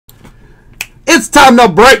It's time to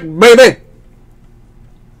break, baby.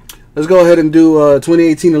 Let's go ahead and do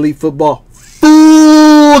 2018 Elite Football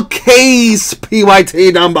full case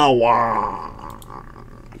PYT number 1. All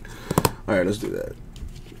right, let's do that.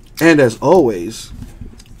 And as always,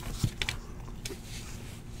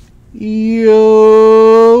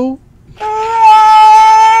 yo,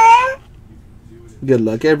 good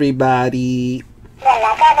luck, everybody. Good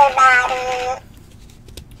luck, everybody.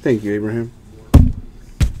 Thank you, Abraham.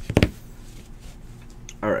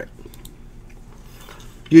 All right.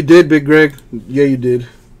 You did, Big Greg. Yeah, you did.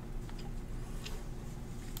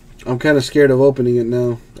 I'm kind of scared of opening it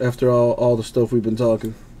now after all the stuff we've been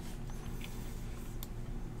talking.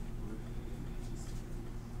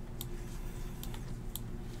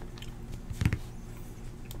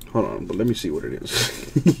 Hold on, but let me see what it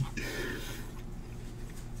is.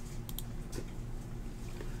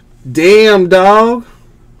 Damn, dog.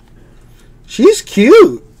 She's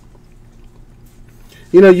cute.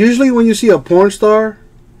 You know, usually when you see a porn star,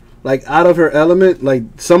 like, out of her element, like,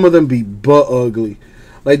 some of them be butt ugly.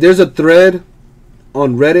 Like, there's a thread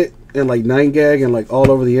on Reddit and, like, 9gag and, like,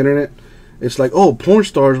 all over the internet. It's like, oh, porn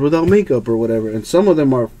stars without makeup or whatever. And some of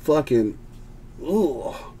them are fucking,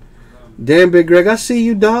 ooh. Damn, Big Greg, I see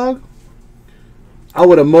you, dog. I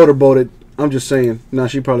would have motorboated. I'm just saying. Nah,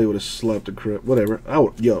 she probably would have slapped the crap. Whatever. I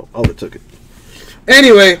would have took it.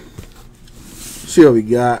 Anyway, see what we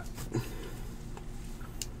got.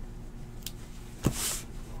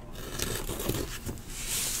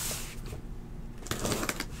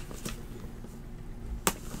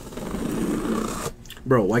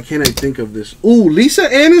 Bro, why can't I think of this? Ooh, Lisa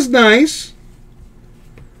Ann is nice.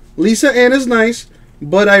 Lisa Ann is nice.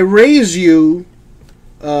 But I raise you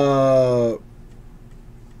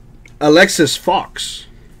Alexis Fox.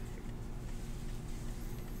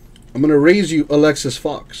 I'm going to raise you Alexis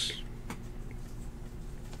Fox.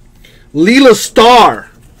 Leela Starr.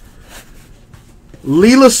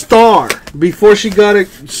 Leela Starr. Before she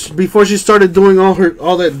started doing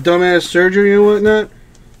all that dumbass surgery and whatnot.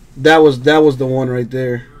 That was the one right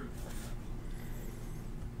there.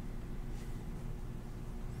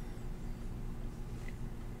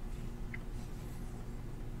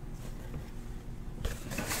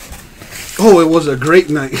 Oh, it was a great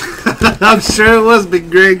night. I'm sure it was,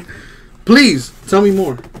 Big Greg. Please, tell me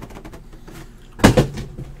more.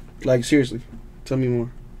 Like, seriously, tell me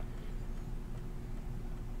more.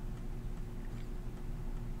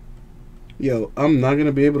 Yo, I'm not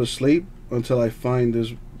gonna be able to sleep until I find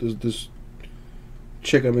this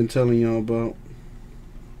chick I've been telling y'all about.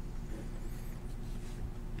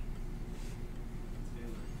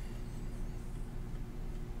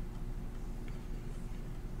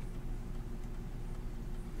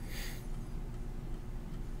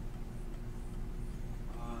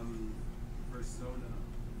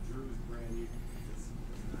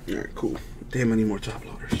 Alright, cool. Damn, I need more top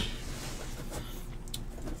loaders.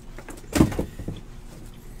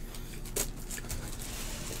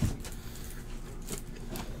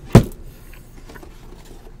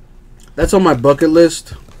 That's on my bucket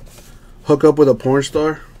list. Hook up with a porn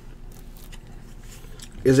star.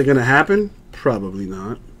 Is it going to happen? Probably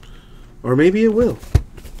not. Or maybe it will.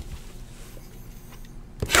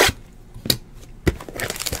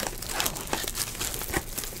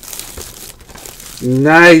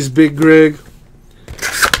 Nice, Big Greg.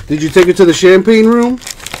 Did you take it to the champagne room?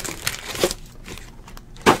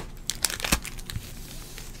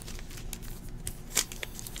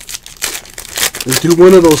 Do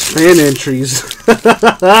one of those fan entries.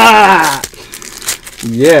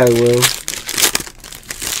 Yeah, I will.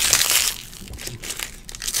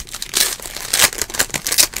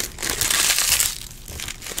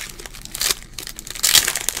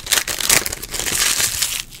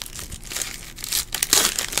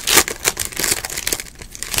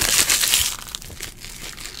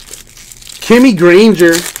 Kimmy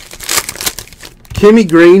Granger. Kimmy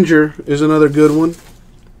Granger is another good one.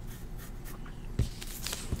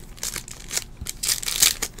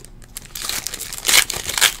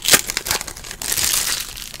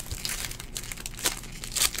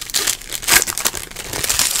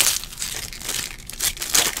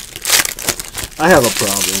 I have a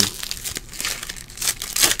problem.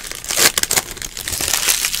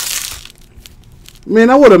 Man,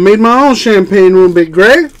 I would have made my own champagne room, Big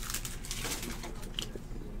Greg.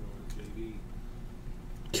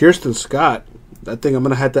 Kirsten Scott. I think I'm going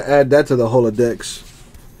to have to add that to the Holodex.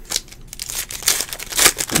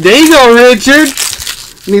 There you go, Richard.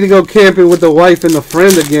 Need to go camping with the wife and the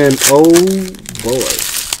friend again. Oh, boy.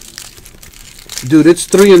 Dude, it's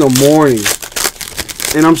 3 in the morning.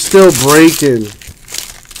 And I'm still breaking.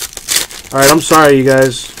 Alright, I'm sorry, you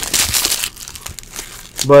guys.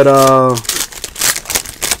 But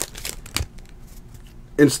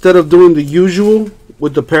instead of doing the usual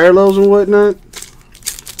with the parallels and whatnot,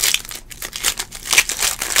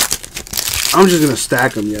 I'm just gonna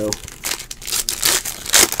stack them, yo.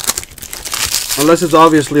 Unless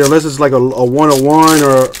it's like a 101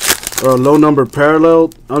 or a low number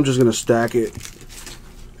parallel, I'm just gonna stack it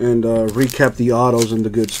and recap the autos and the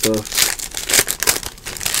good stuff.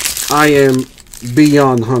 I am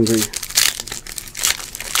beyond hungry.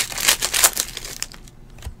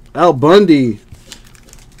 Al Bundy.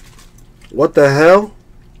 What the hell?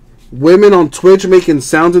 Women on Twitch making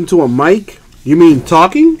sounds into a mic? You mean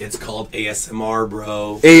talking? It's called ASMR,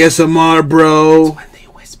 bro. ASMR, bro. It's when they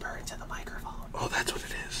whisper into the microphone. Oh, that's what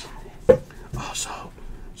it is. Oh,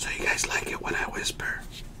 so you guys like it when I whisper?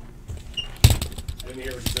 Let me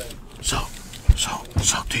hear what you said. So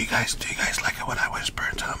do you guys like it when I whisper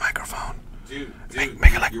into the microphone? Dude,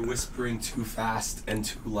 make it like you're whispering too fast and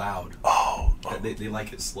too loud. Oh. They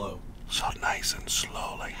like it slow. So nice and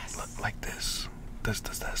slow, like this. Does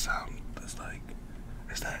that sound?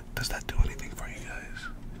 Does that do anything for you guys?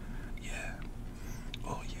 Yeah.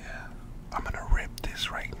 Oh yeah. I'm gonna rip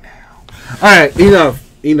this right now. All right, enough.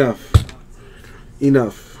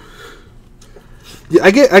 Yeah,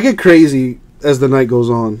 I get crazy as the night goes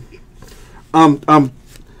on. I'm tired.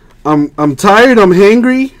 I'm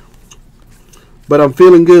hangry, but I'm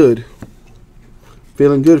feeling good.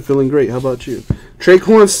 Feeling good. Feeling great. How about you?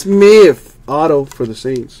 Traquan Smith, auto for the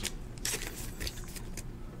Saints.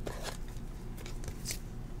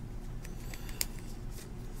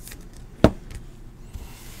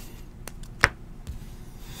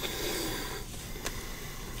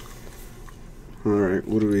 All right,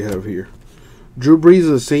 what do we have here? Drew Brees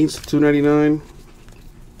of the Saints, $2.99.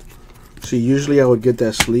 See, usually I would get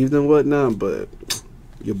that sleeved and whatnot, but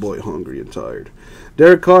your boy hungry and tired.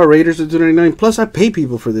 Derek Carr, Raiders at $2.99. Plus, I pay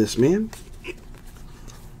people for this, man.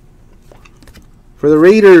 For the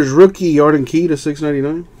Raiders, rookie Yarden Key to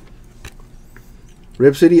 $6.99.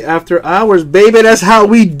 Rip City After Hours, baby, that's how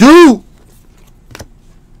we do.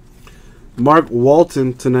 Mark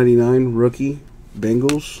Walton to $99, rookie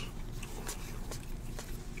Bengals.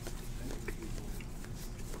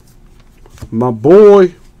 My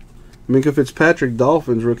boy, Minka Fitzpatrick,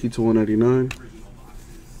 Dolphins, rookie to $199.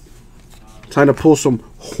 Time to pull some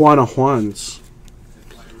Juans.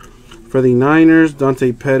 For the Niners,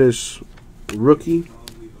 Dante Pettis, rookie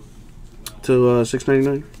to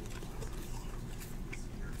 $6.99.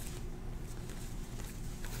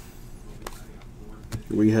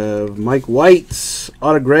 We have Mike White's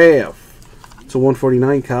autograph to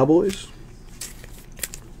 $149, Cowboys.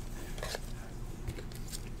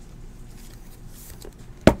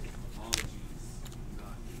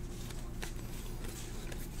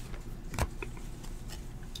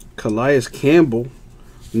 Calais Campbell,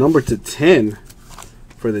 number to 10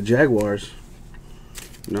 for the Jaguars.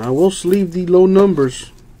 Now, I will sleeve the low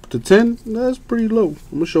numbers. To 10, that's pretty low. I'm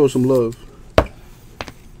going to show some love.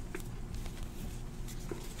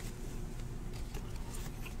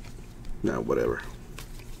 Now, whatever.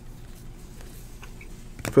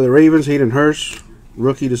 For the Ravens, Hayden Hurst,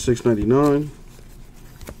 rookie to $6.99.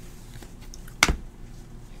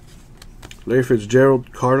 Larry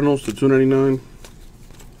Fitzgerald, Cardinals to $2.99.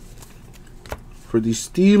 For the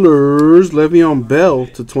Steelers, Le'Veon Bell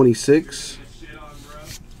to $26.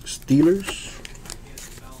 Steelers.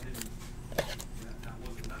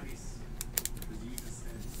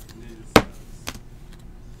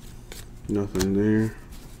 Nothing there.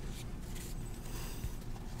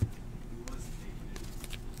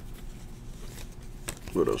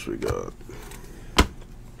 What else we got?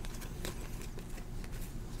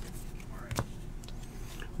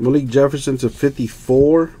 Malik Jefferson to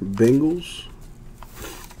 54, Bengals.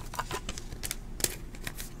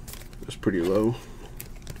 That's pretty low.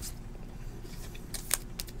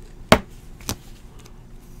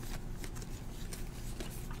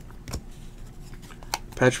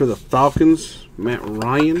 Patch for the Falcons, Matt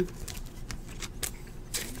Ryan.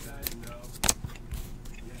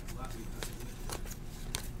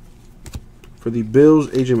 For the Bills,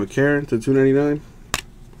 AJ McCarron to $2.99.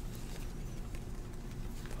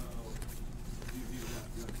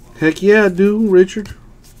 Heck yeah, I do, Richard.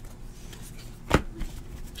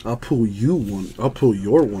 I'll pull you one. I'll pull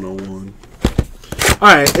your 101.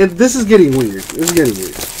 Alright, this is getting weird. This is getting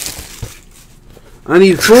weird. I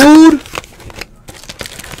need food.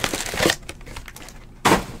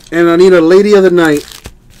 And I need a lady of the night.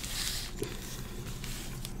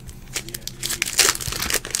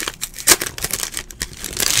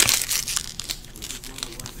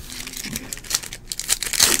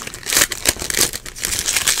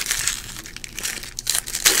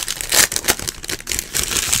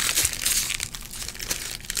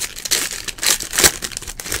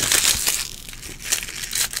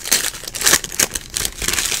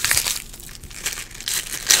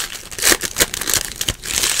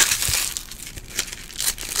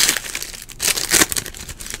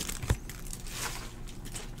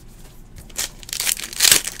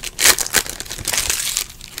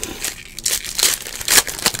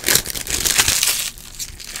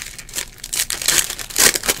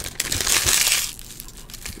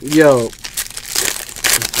 Yo.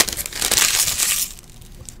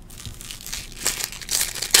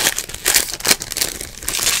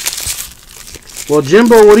 Well,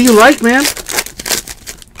 Jimbo, what do you like, man?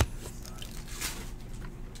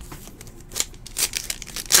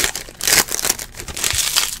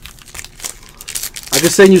 I can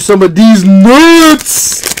send you some of these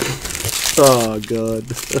nuts. Oh, God.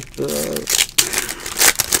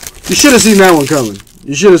 You should have seen that one coming.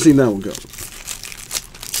 You should have seen that one coming.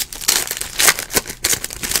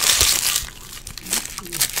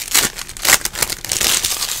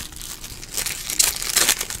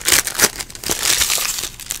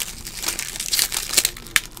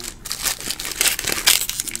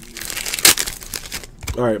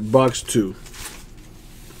 All right, box 2.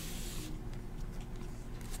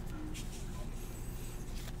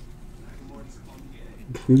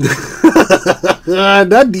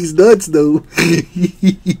 Not these nuts though.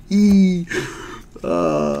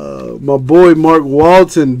 My boy Mark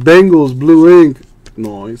Walton, Bengals, blue ink.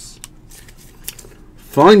 Nice.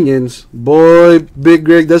 Funyuns, boy, Big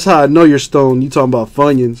Greg. That's how I know you're stoned. You talking about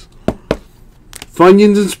Funyuns?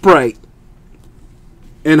 Funyuns and Sprite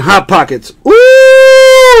and Hot Pockets. Ooh!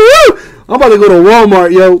 I'm about to go to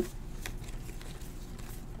Walmart, yo.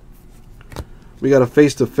 We got a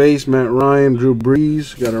face-to-face, Matt Ryan, Drew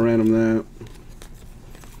Brees. Got to random that.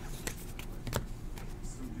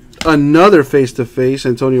 Another face-to-face,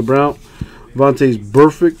 Antonio Brown. Vontae's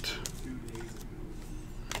perfect.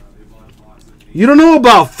 You don't know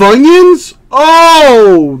about Funyuns?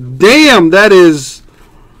 Oh, damn, that's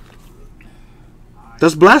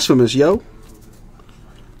blasphemous, yo.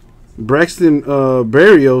 Braxton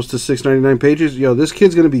Berrios to 699 Patriots. Yo, this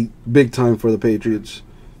kid's going to be big time for the Patriots.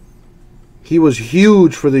 He was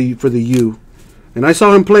huge for the U. And I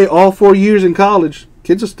saw him play all 4 years in college.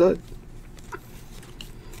 Kid's a stud.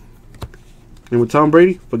 And with Tom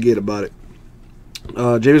Brady, forget about it.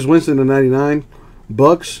 Jameis Winston to 99.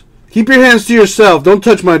 Bucks. Keep your hands to yourself. Don't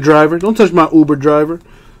touch my driver. Don't touch my Uber driver.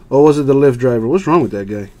 Or was it the Lyft driver? What's wrong with that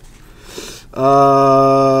guy?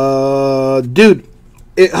 Dude,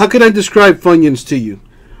 how can I describe Funyuns to you?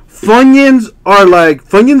 Funyuns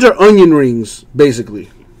are onion rings, basically.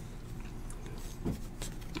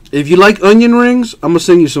 If you like onion rings, I'm going to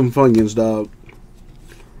send you some Funyuns, dog.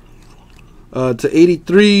 To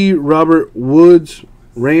 83, Robert Woods,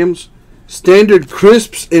 Rams. Standard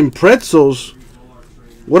crisps and pretzels.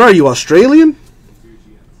 What are you, Australian?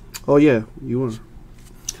 Oh, yeah, you are.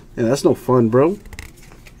 Yeah, that's no fun, bro.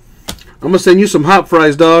 I'm going to send you some hot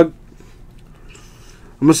fries, dog.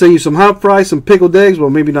 I'm going to send you some hot fries, some pickled eggs. Well,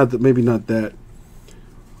 maybe not that.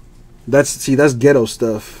 That's ghetto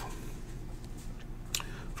stuff.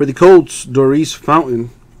 For the Colts, Doris Fountain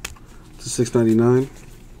to 699.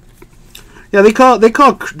 Yeah, they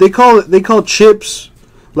call chips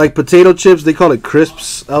like potato chips. They call it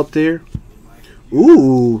crisps out there.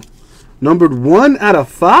 Ooh, numbered 1 out of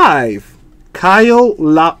 5. Kyle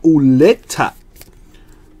Lauletta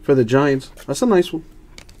for the Giants. That's a nice one.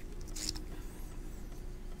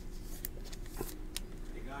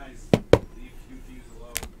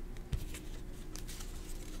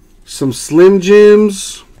 Some Slim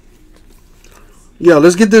Jims. Yo,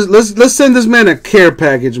 let's get this. Let's send this man a care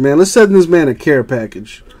package, man. Let's send this man a care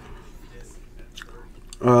package.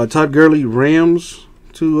 Todd Gurley, Rams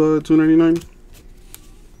to 299.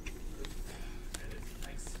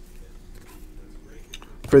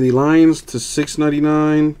 For the Lions to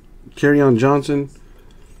 699. Kerryon Johnson,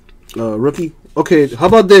 rookie. Okay, how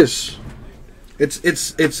about this?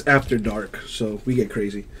 It's after dark, so we get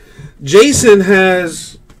crazy. Jason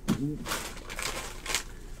has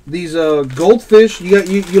these goldfish.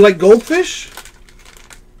 You like goldfish?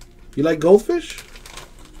 You like goldfish?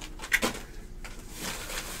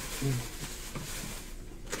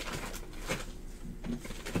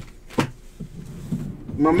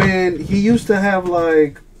 My man, he used to have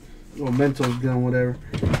like, well, Mentos gun, whatever.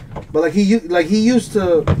 But like he used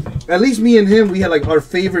to, at least me and him, we had like our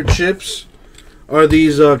favorite chips are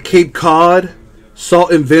these Cape Cod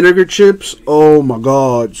salt and vinegar chips. Oh my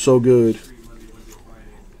God, so good.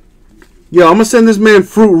 Yo, I'm gonna send this man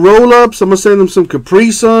fruit roll-ups. I'm gonna send him some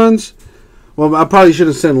Capri Suns. Well, I probably should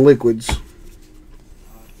have sent liquids.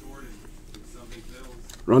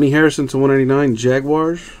 Ronnie Harrison to 199,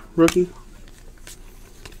 Jaguars rookie.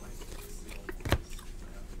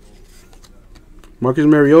 Marcus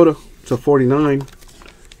Mariota to 49,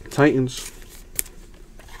 Titans.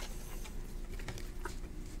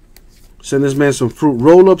 Send this man some fruit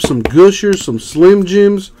roll-ups, some Gushers, some Slim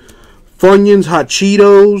Jims, Funyuns, Hot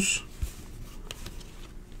Cheetos.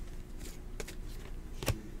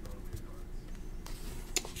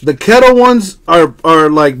 The kettle ones are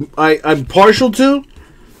like I'm partial to,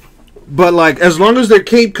 but like as long as they're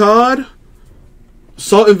Cape Cod,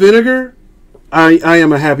 salt and vinegar, I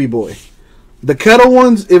am a happy boy. The kettle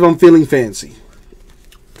ones, if I'm feeling fancy.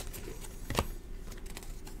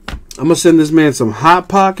 I'm gonna send this man some Hot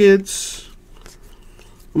Pockets.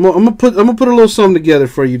 I'm gonna put a little something together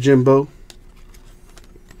for you, Jimbo.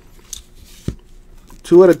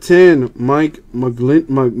 2 out of 10, Mike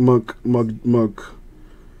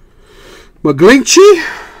McGlinchey,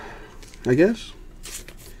 I guess.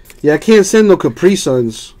 Yeah, I can't send no Capri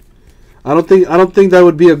Suns. I don't think that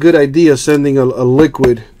would be a good idea, sending a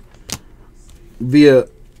liquid via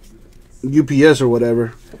UPS or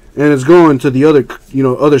whatever, and it's going to the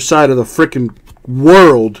other side of the freaking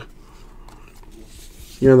world.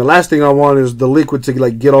 The last thing I want is the liquid to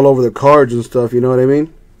like get all over the cards and stuff. You know what I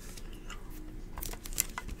mean?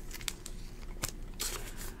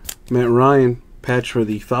 Matt Ryan patch for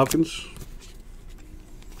the Falcons.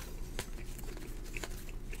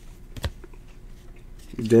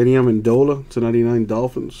 Danny Amendola to 99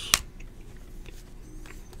 Dolphins.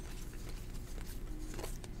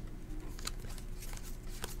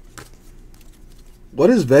 What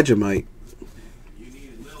is Vegemite? You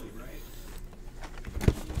need Lily, right?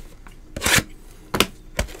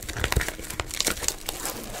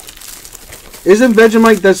 Isn't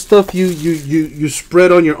Vegemite that stuff you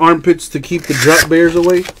spread on your armpits to keep the drop bears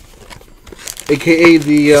away? AKA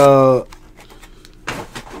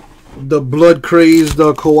the blood crazed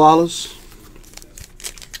koalas.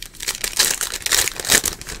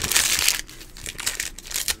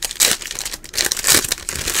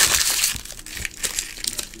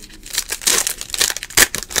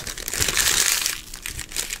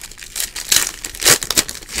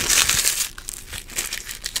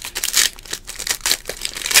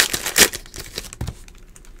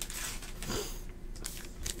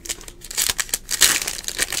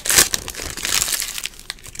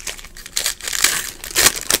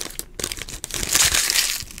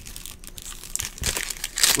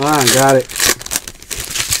 Ah, got it.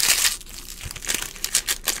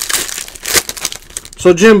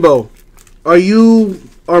 So Jimbo, are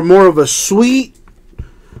more of a sweet?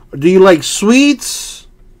 Do you like sweets?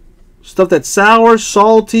 Stuff that's sour,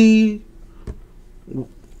 salty? And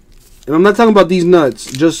I'm not talking about these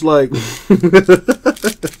nuts. Just like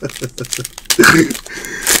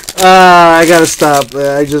I gotta stop.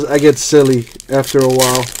 I get silly after a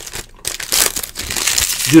while.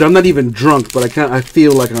 Dude, I'm not even drunk, but I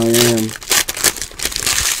feel like I am.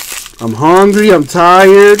 I'm hungry, I'm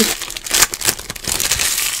tired.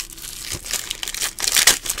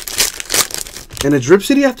 And it's Drip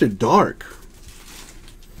City After Dark.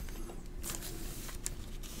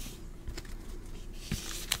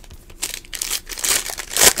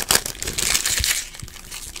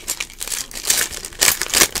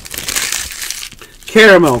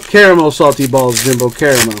 Caramel salty balls, Jimbo,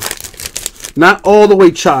 caramel. Not all the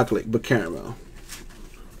way chocolate, but caramel.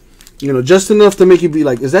 Just enough to make you be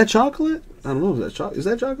like, is that chocolate? I don't know if that's chocolate. Is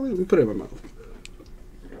that chocolate? Let me put it in my mouth.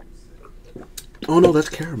 Oh no, that's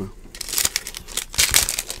caramel.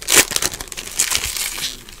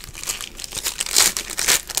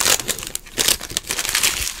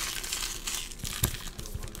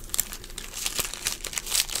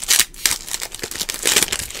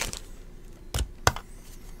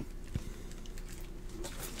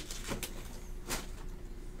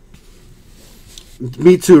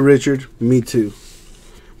 Me too, Richard. Me too.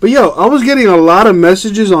 But yo, I was getting a lot of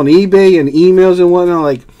messages on eBay and emails and whatnot.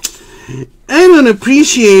 Like, I don't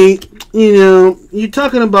appreciate, you're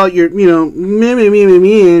talking about your, me, and I'm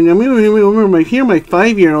remember my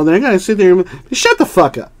 5-year-old, and I gotta sit there and shut the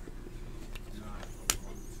fuck up.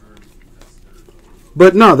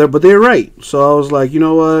 But no, they're right. So I was like, you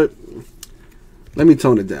know what? Let me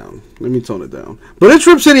tone it down. But it's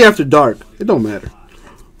Rip City After Dark. It don't matter.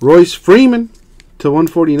 Royce Freeman to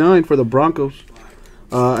 149 for the Broncos.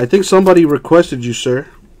 I think somebody requested you, sir.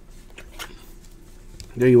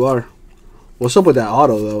 There you are. What's up with that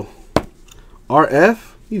auto, though?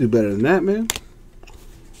 RF? You do better than that, man.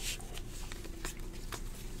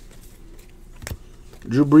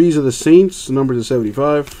 Drew Brees of the Saints, number to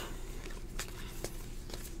 75.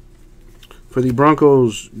 For the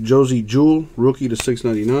Broncos, Josie Jewell, rookie to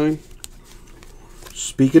 699.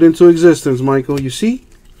 Speak it into existence, Michael. You see?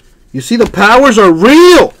 You see, the powers are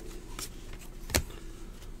real.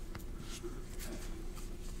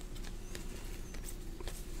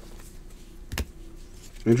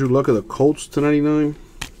 Andrew Luck of the Colts to 99.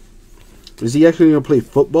 Is he actually going to play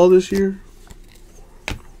football this year?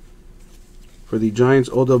 For the Giants,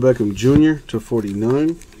 Odell Beckham Jr. to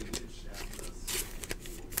 49.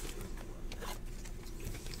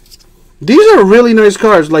 These are really nice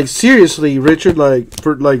cards. Like seriously, Richard. Like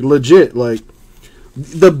for like legit. Like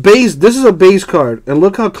the base. This is a base card, and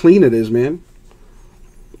look how clean it is, man.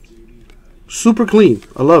 Super clean.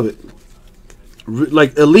 I love it.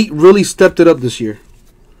 Like Elite really stepped it up this year.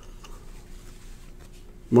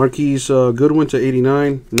 Marquise Goodwin to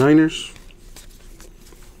 89, Niners.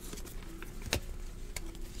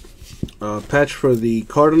 Patch for the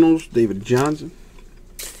Cardinals, David Johnson.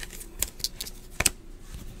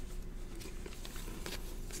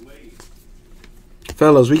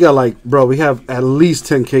 Fellas, we got like, bro, we have at least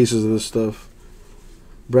 10 cases of this stuff.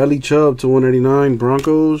 Bradley Chubb to 189,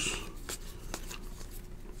 Broncos.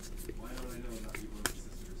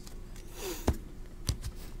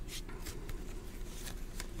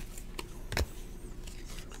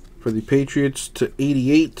 For the Patriots to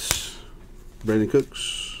 88, Brandon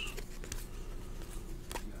Cooks.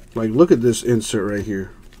 Like, look at this insert right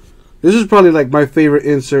here. This is probably like my favorite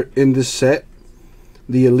insert in this set.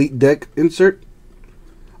 The Elite Deck insert.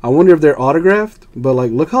 I wonder if they're autographed, but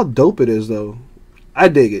like, look how dope it is though. I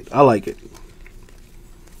dig it. I like it.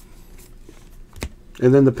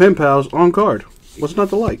 And then the Pen Pals on card. What's not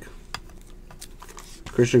to like?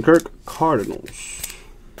 Christian Kirk, Cardinals.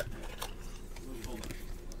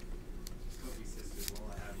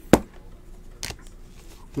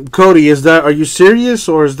 Cody, are you serious,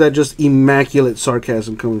 or is that just immaculate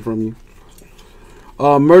sarcasm coming from you?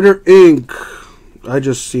 Murder Inc. I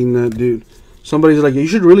just seen that, dude. Somebody's like, you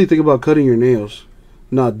should really think about cutting your nails.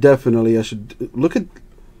 No, definitely, I should. Look at,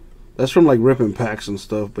 that's from like ripping packs and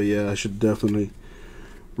stuff, but yeah, I should definitely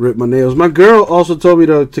rip my nails. My girl also told me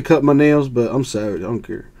to cut my nails, but I'm savage, I don't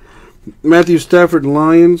care. Matthew Stafford,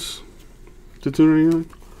 Lions to 299.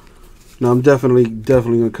 No, I'm definitely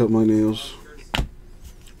gonna cut my nails.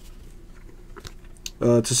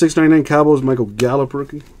 To 699 Cowboys, Michael Gallup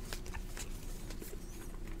rookie.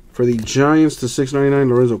 For the Giants to 699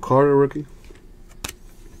 Lorenzo Carter rookie.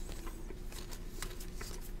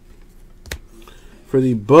 For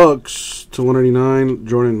the Bucks to 199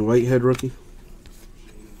 Jordan Whitehead rookie.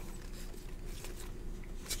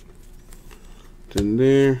 In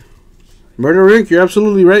there. Murder Inc., you're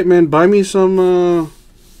absolutely right, man. Buy me some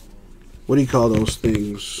what do you call those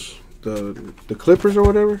things? The clippers or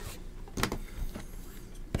whatever?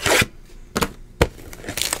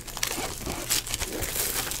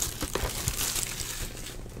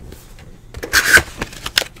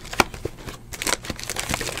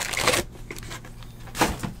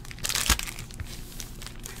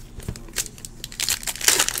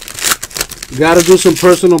 Gotta do some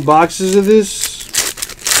personal boxes of this.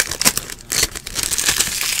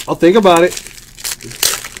 I'll think about it.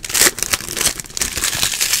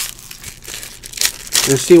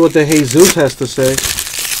 And see what the Jesus has to say.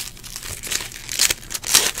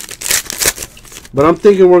 But I'm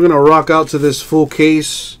thinking we're gonna rock out to this full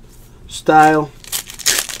case style.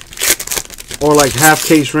 Or like half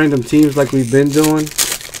case random teams like we've been doing.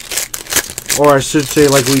 Or I should say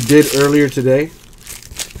like we did earlier today.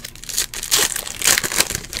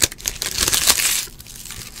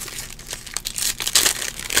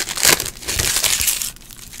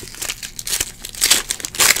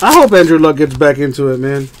 I hope Andrew Luck gets back into it,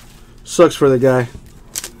 man. Sucks for the guy.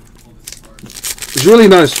 It's really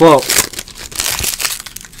not his fault.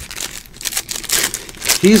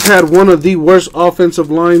 He's had one of the worst offensive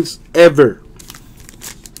lines ever.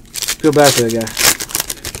 Feel bad for that guy.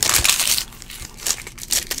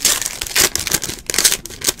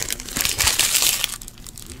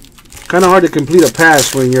 Kind of hard to complete a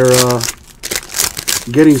pass when you're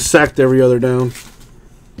getting sacked every other down.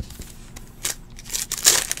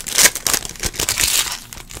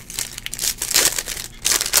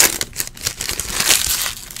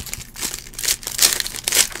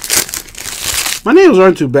 My nails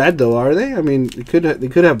aren't too bad though, are they? I mean, they could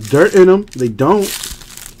have dirt in them. They don't.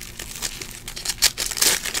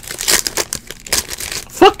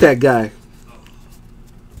 Fuck that guy.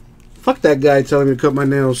 Fuck that guy telling me to cut my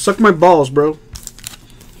nails. Suck my balls, bro.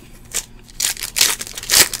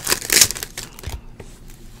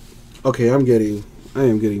 Okay, I am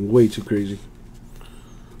getting way too crazy.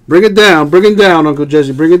 Bring it down, Uncle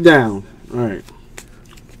Jesse. Bring it down. All right.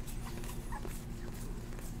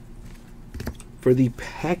 For the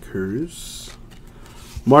Packers,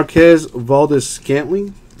 Marquez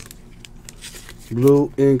Valdez-Scantling,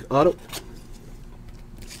 Blue Ink Auto.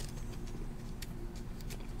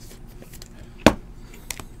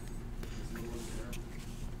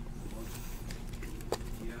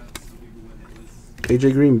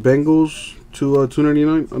 AJ Green Bengals to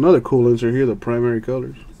 299. Another cool insert here, the primary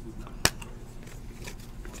colors.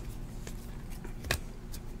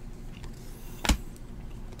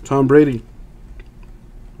 Tom Brady.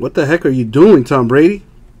 What the heck are you doing, Tom Brady?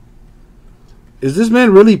 Is this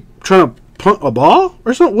man really trying to punt a ball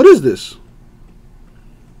or something? What is this?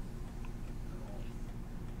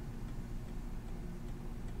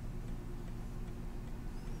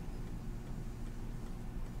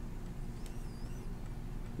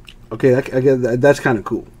 Okay, I get that. That's kind of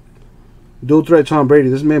cool. Dual threat Tom Brady.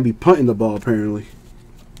 This man be punting the ball apparently.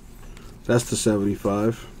 That's the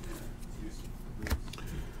 75.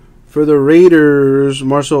 For the Raiders,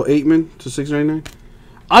 Marcel Aitman to 699.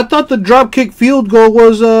 I thought the drop kick field goal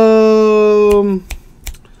was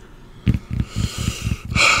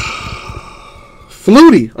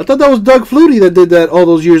Flutie. I thought that was Doug Flutie that did that all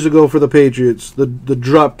those years ago for the Patriots. The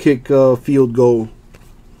drop kick field goal.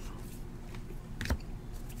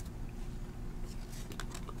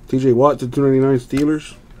 TJ Watt to 299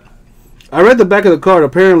 Steelers. I read the back of the card.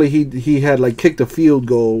 Apparently he had like kicked a field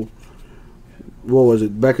goal. What was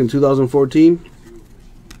it? Back in 2014?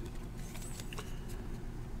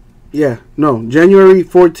 Yeah, no. January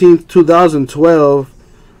 14th, 2012.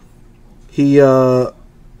 He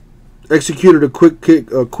executed a quick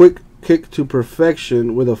kick to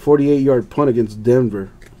perfection with a 48-yard punt against Denver.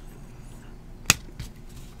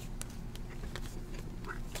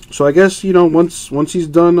 So I guess, you know, once he's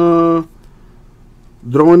done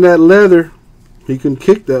throwing that leather, he can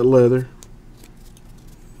kick that leather.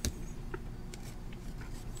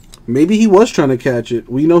 Maybe he was trying to catch it.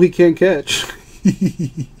 We know he can't catch.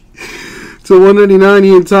 So 199,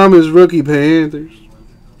 Ian Thomas, rookie Panthers.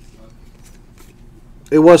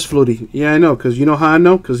 It was Flutie. Yeah, I know. Because you know how I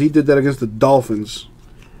know? Because he did that against the Dolphins.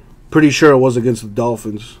 Pretty sure it was against the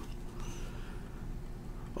Dolphins.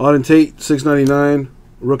 Auden Tate, 699,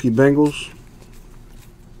 rookie Bengals.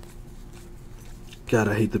 God,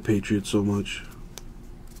 I hate the Patriots so much.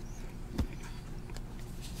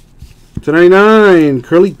 299,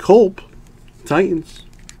 Curly Culp, Titans.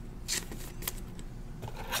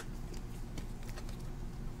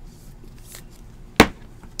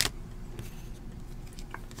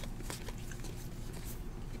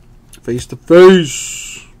 Face to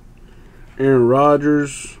face. Aaron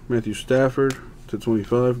Rodgers, Matthew Stafford to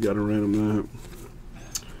 25. Got to random that.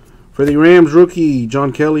 For the Rams, rookie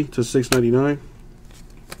John Kelly to 699.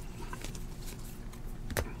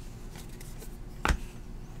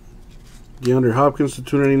 DeAndre Hopkins to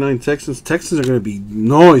 299 Texans. Texans are going to be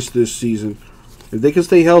nice this season. If they can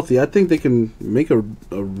stay healthy, I think they can make a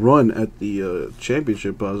run at the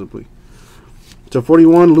championship possibly. To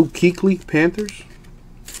 41, Luke Kuechly, Panthers.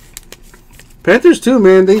 Panthers too,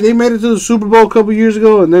 man. They made it to the Super Bowl a couple years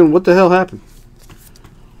ago, and then what the hell happened?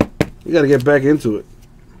 We got to get back into it.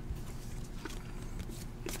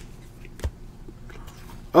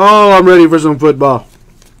 Oh, I'm ready for some football.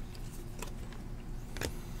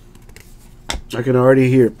 I can already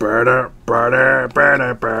hear it.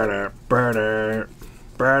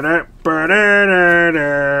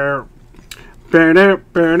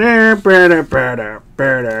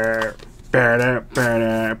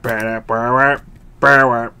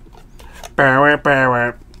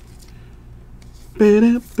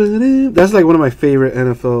 That's like one of my favorite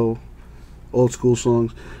NFL old school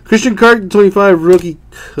songs. Christian Kirk, 25, rookie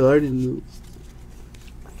Cardinals.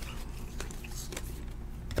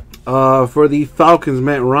 For the Falcons,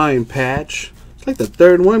 Matt Ryan patch. It's like the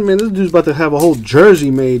third one, man. This dude's about to have a whole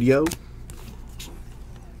jersey made, yo.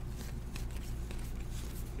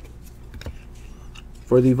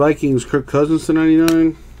 For the Vikings, Kirk Cousins to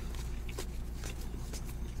 99.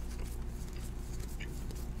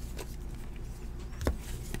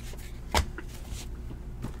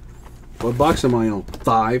 What box am I on?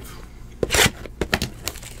 5.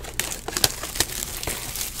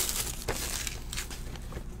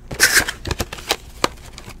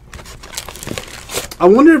 I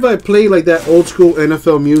wonder if I play like that old school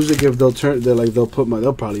NFL music, if they'll they'll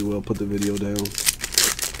probably will put the video down.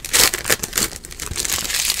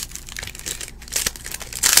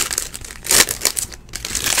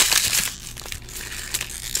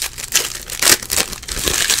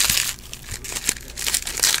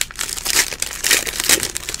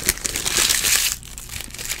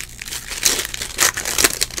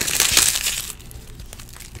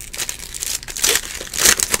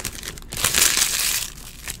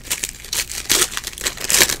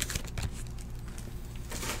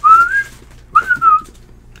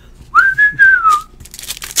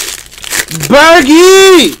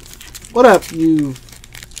 Bergie! What up, you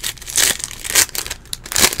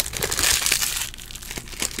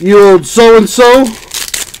old so-and-so?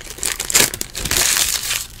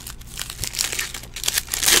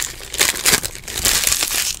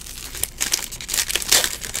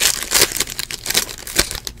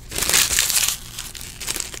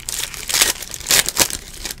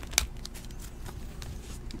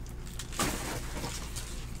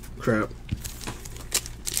 crap.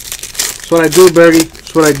 That's what I do, Bergie.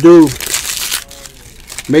 That's what I do.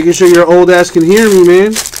 Making sure your old ass can hear me,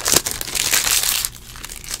 man.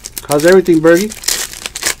 How's everything, Bergie?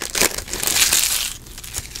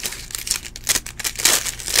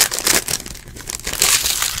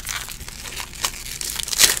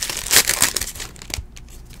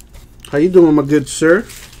 How you doing, my good sir?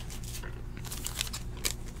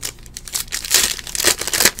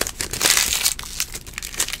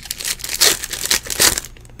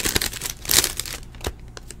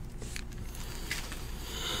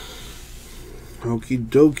 Okie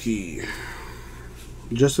dokie.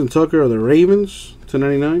 Justin Tucker of the Ravens,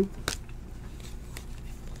 /299.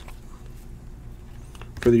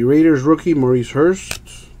 For the Raiders, rookie Maurice Hurst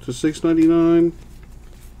 /699.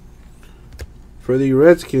 For the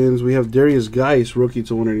Redskins, we have Darius Geis, rookie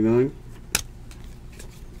 /199.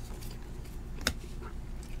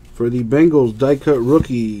 For the Bengals, die cut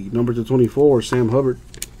rookie, number /24, Sam Hubbard.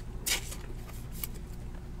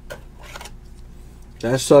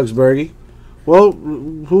 That sucks, Bergie. Well,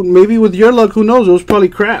 maybe with your luck, who knows? It was probably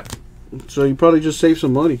crap. So you probably just saved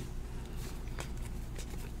some money.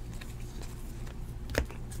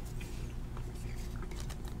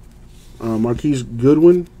 Marquise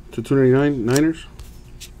Goodwin /299, Niners.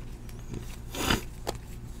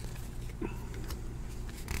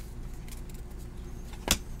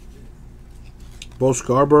 Bo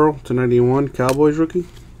Scarborough /91, Cowboys rookie.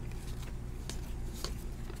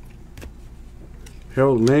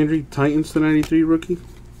 Harold Landry, Titans /93, rookie.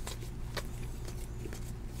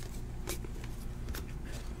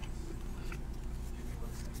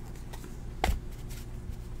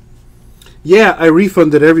 Yeah, I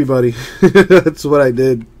refunded everybody. That's what I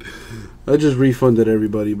did. I just refunded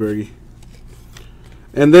everybody, Bergie.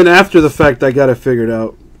 And then after the fact, I got it figured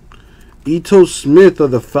out. Ito Smith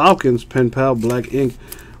of the Falcons, pen pal, black ink.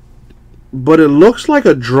 But it looks like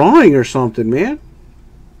a drawing or something, man.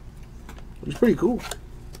 It's pretty cool.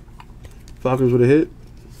 Falcons with a hit.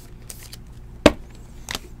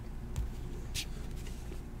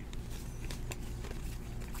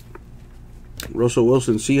 Russell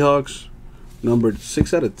Wilson, Seahawks, numbered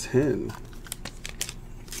 6/10.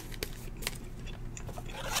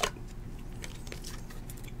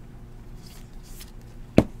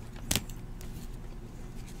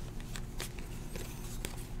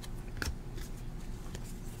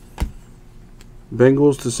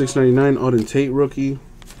 Bengals /699, Auden Tate rookie.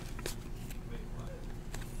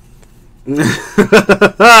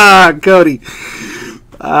 Cody.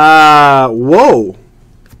 Whoa.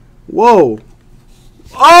 Whoa.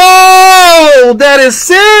 Oh, that is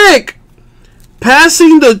sick.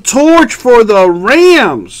 Passing the torch for the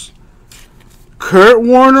Rams. Kurt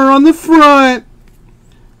Warner on the front.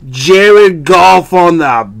 Jared Goff on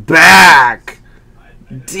the back.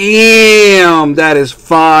 Damn, that is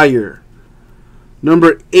fire.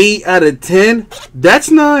 Number 8/10.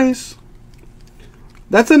 That's nice.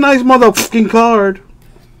 That's a nice motherfucking card.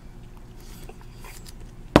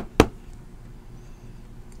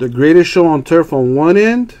 The greatest show on turf on one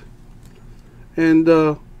end. And,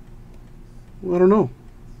 I don't know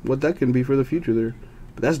what that can be for the future there.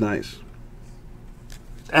 But that's nice.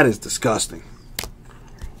 That is disgusting.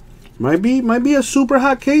 Might be a super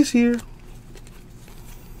hot case here.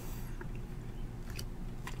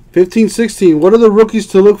 15-16. What are the rookies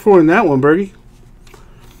to look for in that one, Bergie?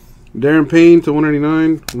 Darren Payne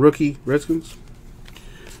 /199, rookie, Redskins.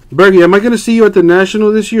 Bergie, am I going to see you at the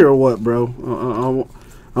National this year or what, bro?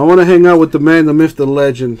 I want to hang out with the man, the myth, the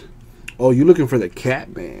legend. Oh, you looking for the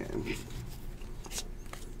cat man.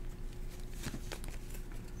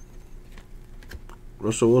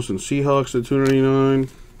 Russell Wilson, Seahawks /299.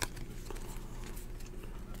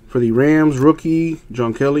 For the Rams, rookie,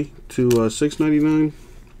 John Kelly /699.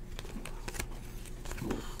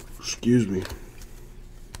 Excuse me.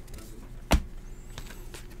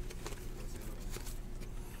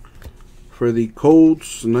 For the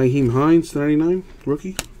Colts, Nyheim Hines /99,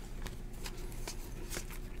 rookie.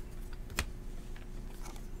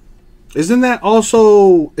 Isn't that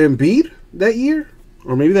also Embiid that year?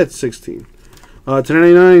 Or maybe that's 16.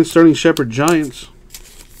 /99, Sterling Shepard, Giants.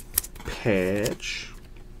 Patch.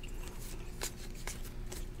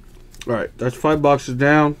 Alright, that's 5 boxes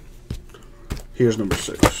down. Here's number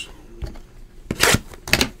 6.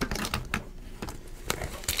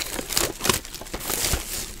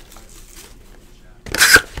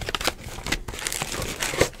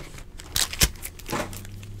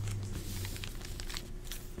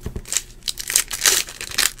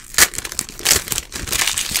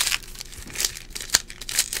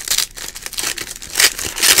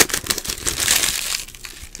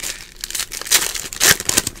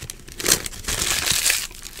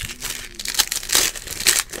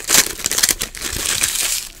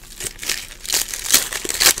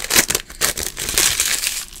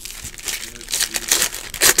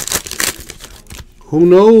 Who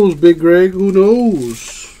knows, Big Greg? Who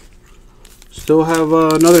knows? Still have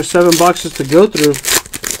another 7 boxes to go through.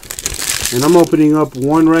 And I'm opening up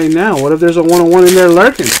one right now. What if there's a 101 in there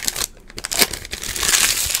lurking?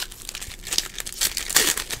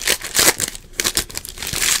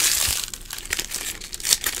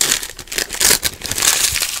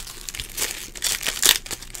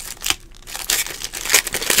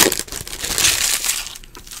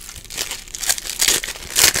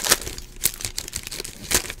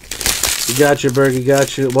 Got you, Bergie,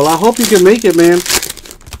 got you. Well, I hope you can make it, man.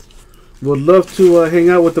 Would love to hang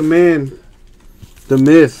out with the man, the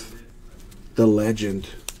myth, the legend,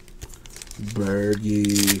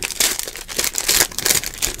 Bergie.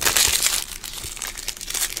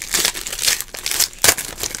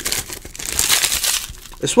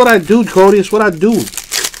 It's what I do, Cody. It's what I do.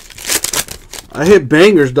 I hit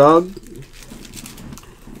bangers, dog.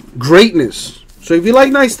 Greatness. So if you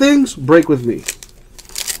like nice things, break with me.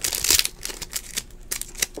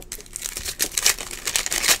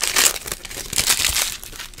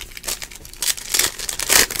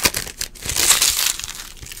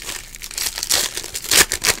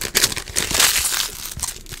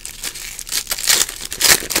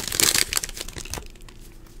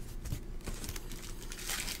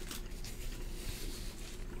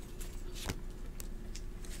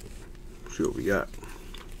 See what we got.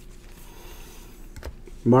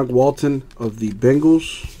 Mark Walton of the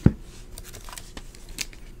Bengals.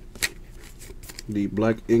 The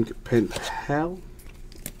Black Ink Pen Pal.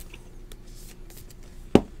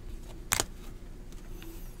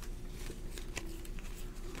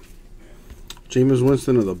 Jameis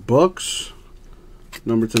Winston of the Bucks.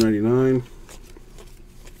 Number 299.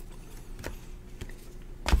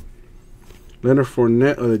 Leonard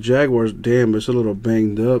Fournette of the Jaguars. Damn, it's a little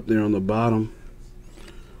banged up there on the bottom.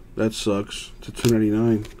 That sucks. To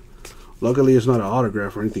 299. Luckily, it's not an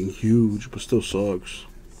autograph or anything huge, but still sucks.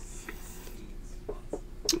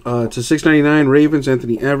 To 699, Ravens.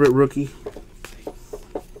 Anthony Everett, rookie.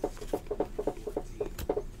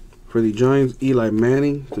 For the Giants, Eli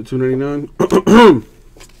Manning to 299.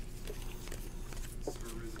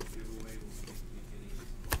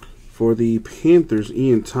 For the Panthers,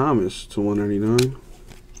 Ian Thomas to 199.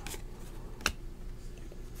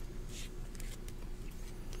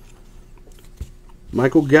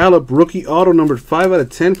 Michael Gallup, rookie auto, numbered 5 out of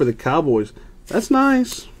 10 for the Cowboys. That's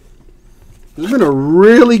nice. It's been a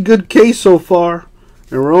really good case so far,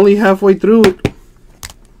 and we're only halfway through it.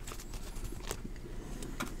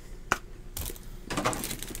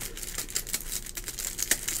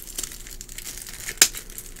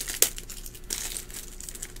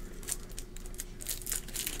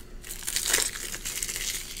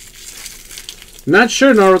 Not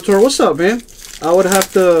sure, Naruto. What's up, man? I would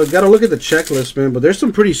have to gotta look at the checklist, man. But there's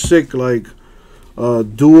some pretty sick like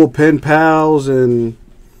dual pen pals and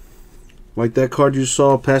like that card you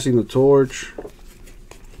saw, passing the torch.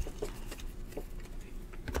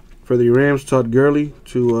 For the Rams, Todd Gurley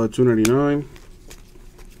to 299.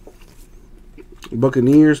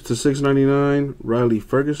 Buccaneers to 699. Riley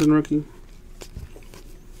Ferguson, rookie.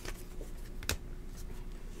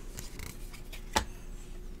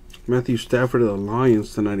 Matthew Stafford of the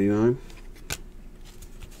Lions to 99.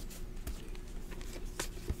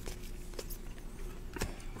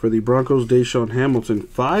 For the Broncos, Deshaun Hamilton,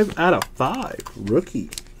 5 out of 5. Rookie.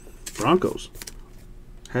 Broncos.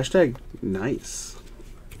 Hashtag nice.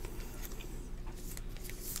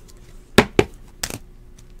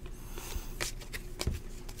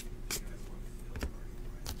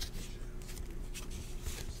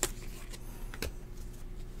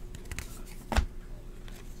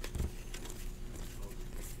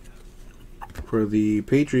 For the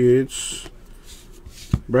Patriots,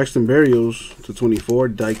 Braxton Berrios to 24,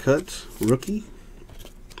 die cut, rookie.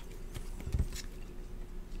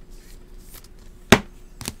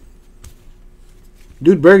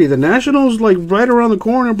 Dude, Bergie, the Nationals like right around the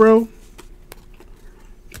corner, bro.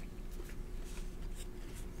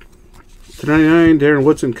 299, Darren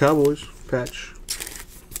Woodson, Cowboys, patch.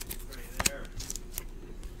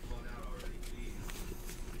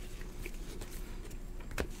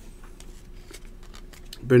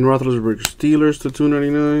 Ben Roethlisberger, Steelers to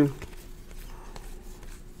 299.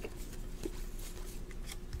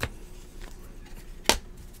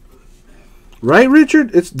 Right,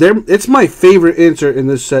 Richard? It's my favorite insert in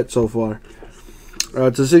this set so far.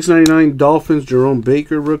 To 699, Dolphins, Jerome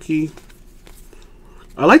Baker, rookie.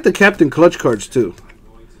 I like the Captain Clutch cards too.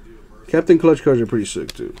 Captain Clutch cards are pretty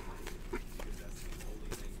sick too.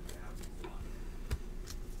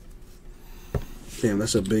 Damn,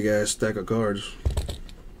 that's a big ass stack of cards.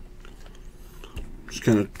 It's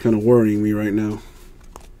kind of worrying me right now.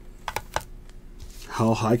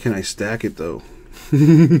 How high can I stack it though?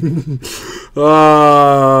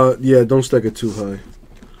 Yeah, don't stack it too high.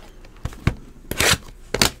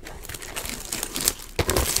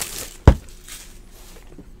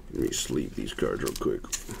 Let me sleeve these cards real quick.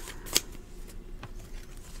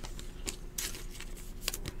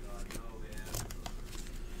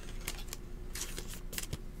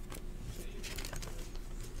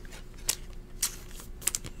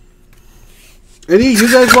 Any of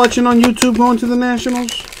you guys watching on YouTube going to the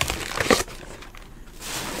Nationals?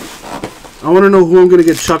 I want to know who I'm going to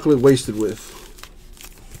get chocolate wasted with.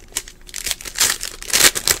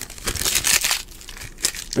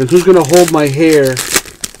 And who's going to hold my hair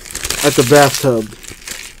at the bathtub.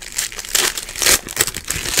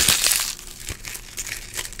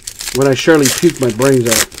 When I surely puke my brains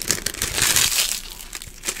out.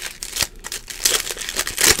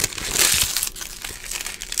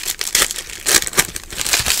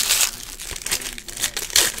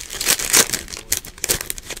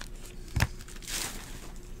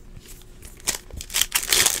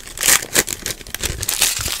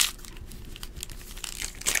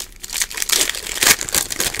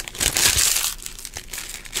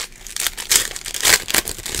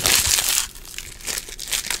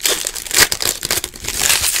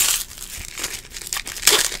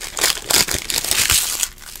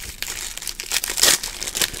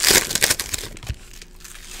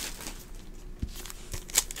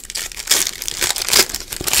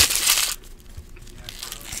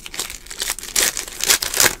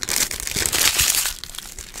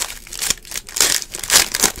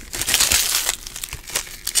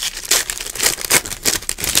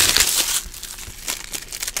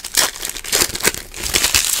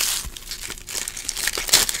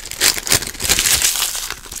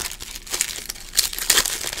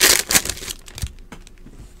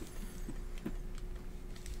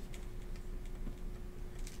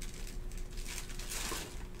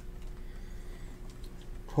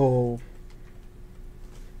 Oh.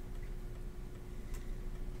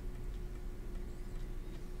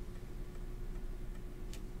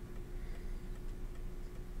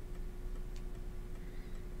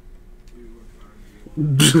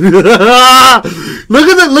 Look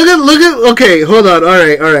at okay, hold on. All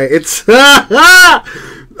right. It's all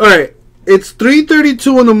right. It's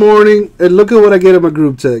 3:32 in the morning and look at what I get in my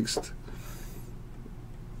group text.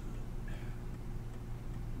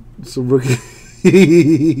 So rookie.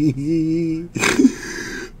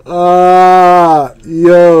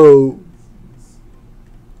 Yo.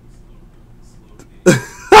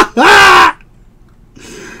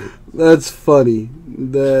 That's funny.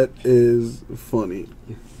 That is funny.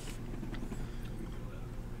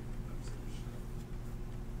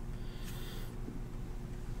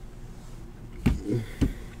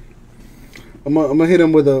 I'm gonna hit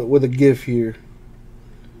him with a GIF here.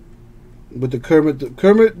 With the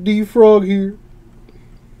Kermit D Frog here.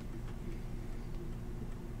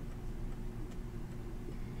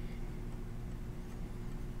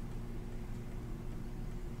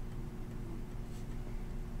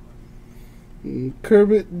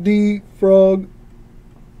 Kermit D Frog.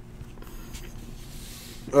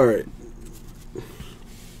 All right.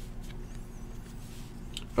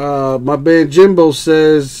 My man Jimbo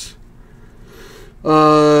says,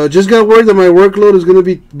 just got word that my workload is going to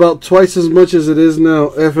be about twice as much as it is now.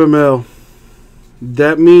 FML.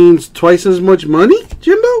 That means twice as much money,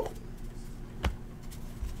 Jimbo?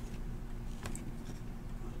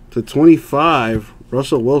 To 25,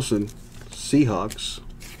 Russell Wilson, Seahawks.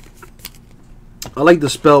 I like the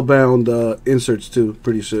spellbound inserts too.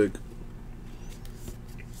 Pretty sick.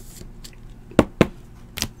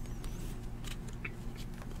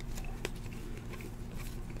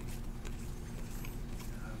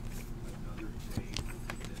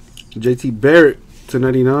 JT Barrett to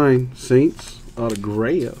 99, Saints,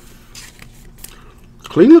 autograph.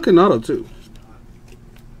 Clean looking auto too.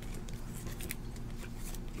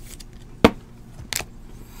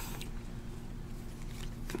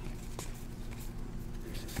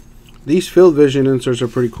 These field vision inserts are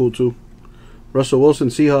pretty cool too. Russell Wilson,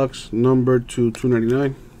 Seahawks, numbered to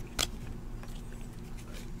 299.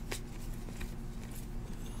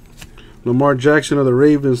 Lamar Jackson of the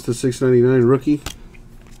Ravens to 699, rookie.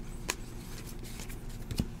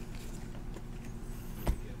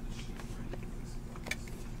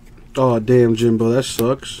 Oh, damn, Jimbo, that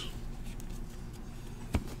sucks.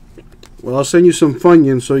 Well, I'll send you some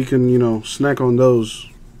Funyuns so you can, you know, snack on those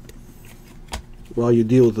while you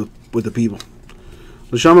deal with the people.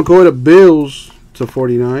 LaShawn McCoy to Bills to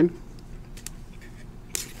 49.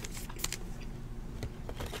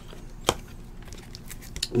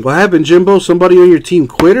 What happened, Jimbo? Somebody on your team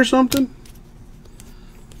quit or something?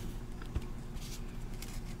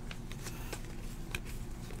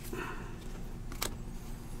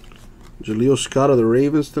 Jaleel Scott of the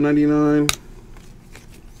Ravens to 99.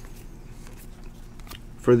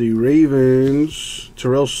 For the Ravens,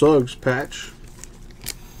 Terrell Suggs patch.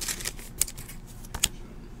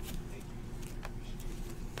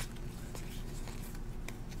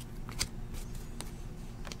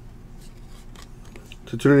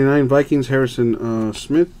 To 299 Vikings, Harrison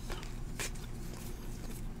Smith.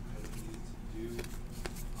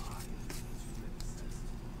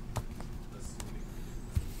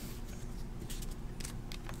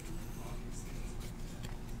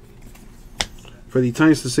 For the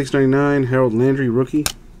Titans to 699, Harold Landry, rookie.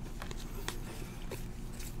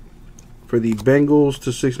 For the Bengals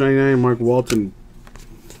to 699, Mark Walton,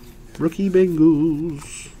 rookie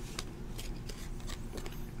Bengals.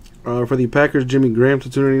 For the Packers, Jimmy Graham to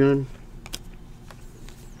 299.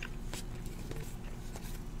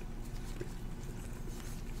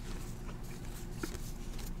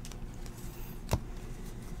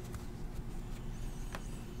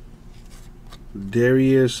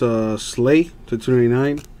 Darius Slay to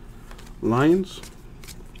 299, Lions.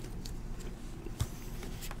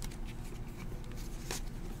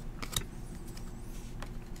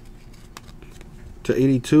 To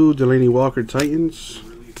 82, Delaney Walker, Titans.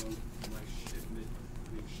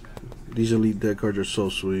 These elite deck cards are so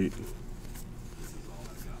sweet.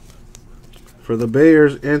 For the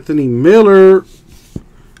Bears, Anthony Miller,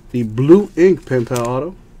 the blue ink pen pal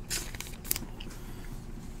auto.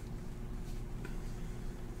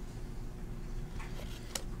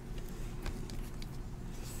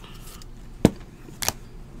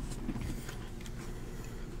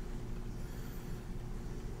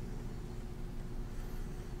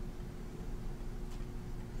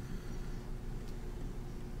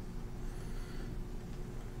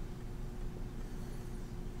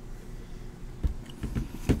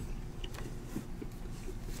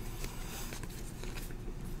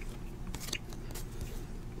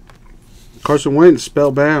 Carson Wentz,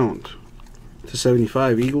 Spellbound to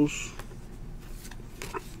 75, Eagles.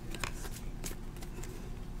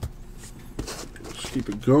 Let's keep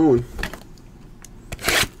it going.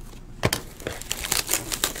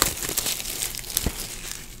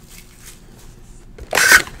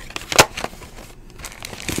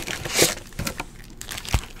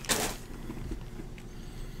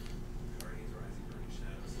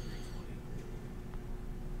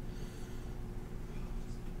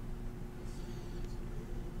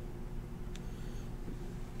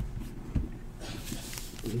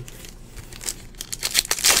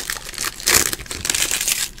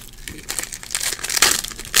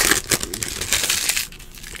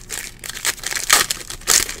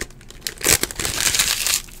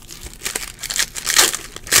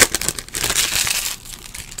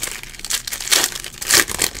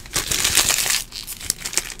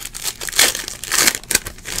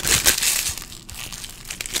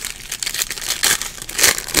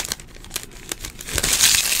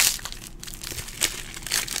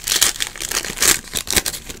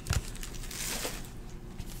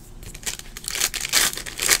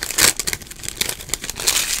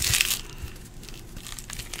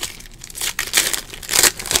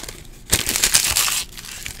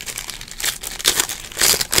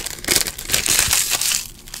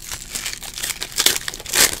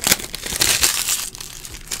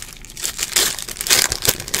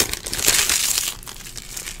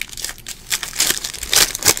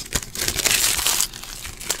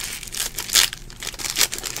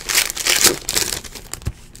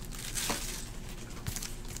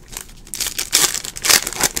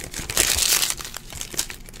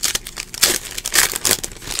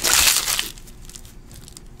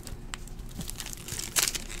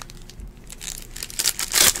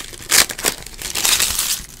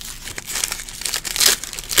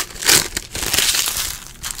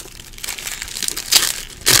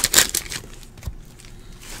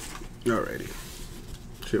 Alrighty.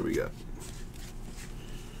 Here we go.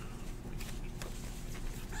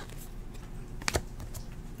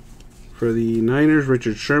 For the Niners,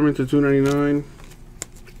 Richard Sherman to 299.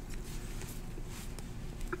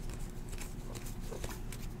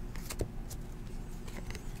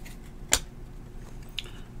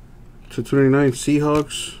 To 299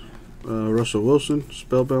 Seahawks, Russell Wilson,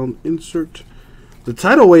 Spellbound insert. The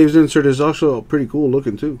Tidal Waves insert is also pretty cool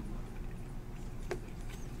looking too.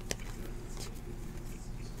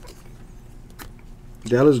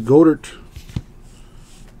 Dallas Goedert,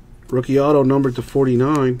 rookie auto numbered to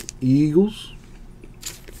 49, Eagles.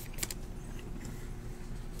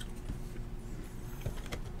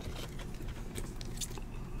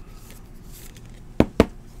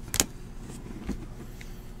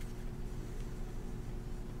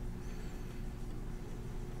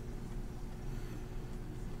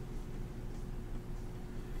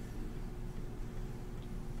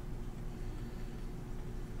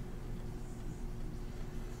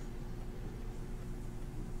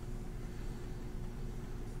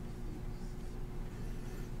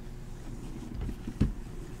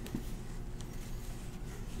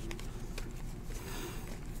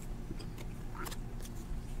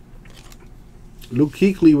 Luke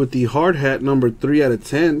Kuechly with the hard hat, number 3 out of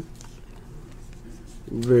 10.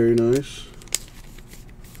 Very nice.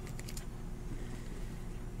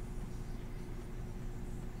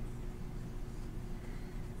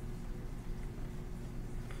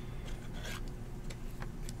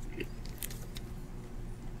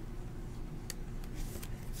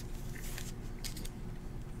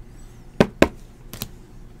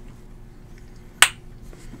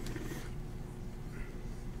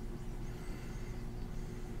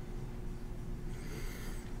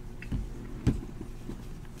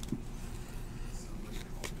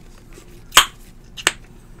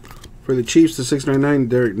 For the Chiefs, the 699,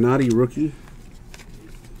 Derek Nottie, rookie.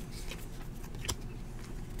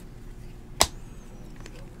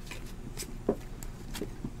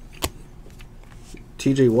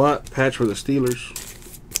 TJ Watt, patch for the Steelers.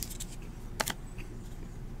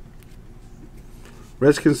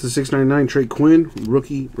 Redskins, the 699, Trey Quinn,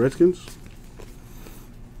 rookie, Redskins.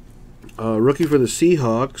 Rookie for the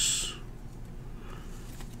Seahawks.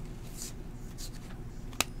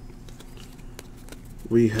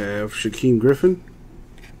 We have Shaquem Griffin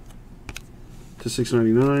to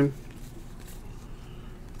 699.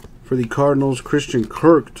 For the Cardinals, Christian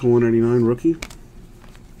Kirk to 199, rookie.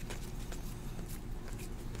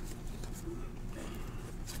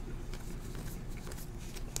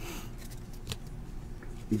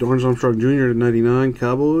 Dorrance Armstrong Jr. to 99,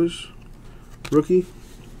 Cowboys, rookie.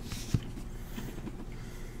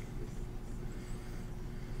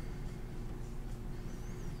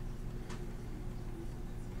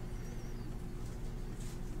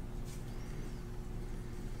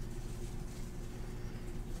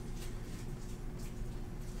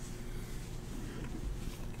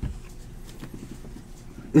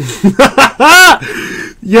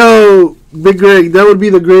 Yo, Big Greg, that would be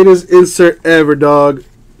the greatest insert ever, dog.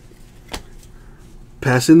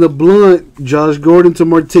 Passing the blunt, Josh Gordon to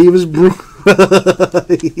Martavis Bryant.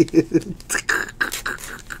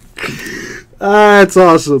 That's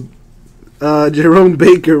awesome. Jerome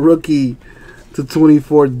Baker, rookie to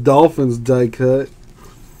 24, Dolphins die cut.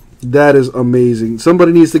 That is amazing.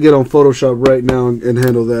 Somebody needs to get on Photoshop right now and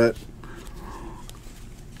handle that.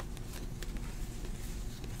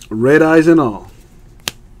 Red eyes and all.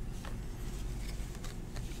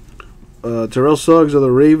 Terrell Suggs of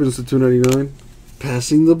the Ravens to 299.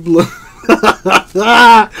 Passing the blood.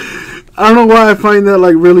 I don't know why I find that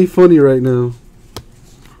like really funny right now.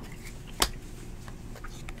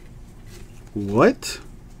 What?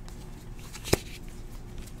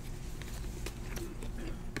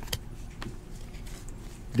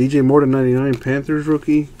 DJ Moore to 99, Panthers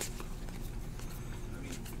rookie.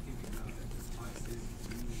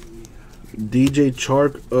 DJ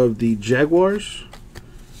Chark of the Jaguars,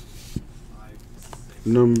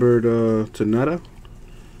 numbered to Nada.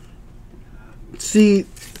 See,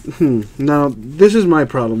 now this is my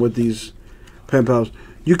problem with these pen pals.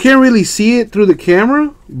 You can't really see it through the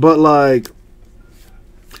camera, but like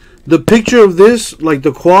the picture of this, like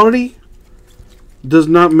the quality, does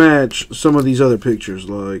not match some of these other pictures.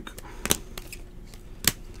 Like,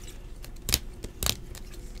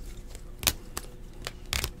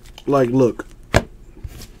 look.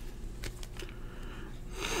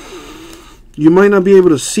 You might not be able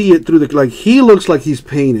to see it through the... Like, he looks like he's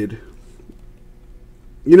painted.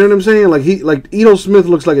 You know what I'm saying? Like, Edo Smith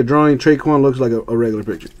looks like a drawing. Traquan looks like a regular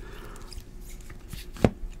picture.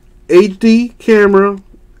 HD camera.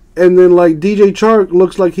 And then, like, DJ Chark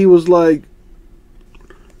looks like he was, like...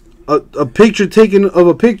 A picture taken of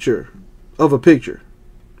a picture. Of a picture.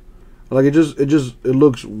 Like, it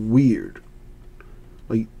looks weird.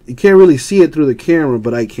 Like, you can't really see it through the camera,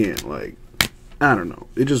 but I can. Like, I don't know.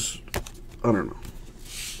 I don't know.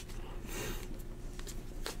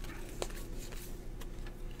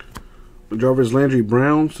 Jarvis Landry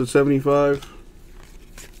Browns to 75.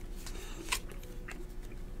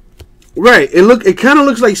 Right. It kind of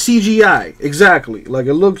looks like CGI. Exactly. Like,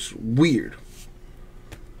 it looks weird.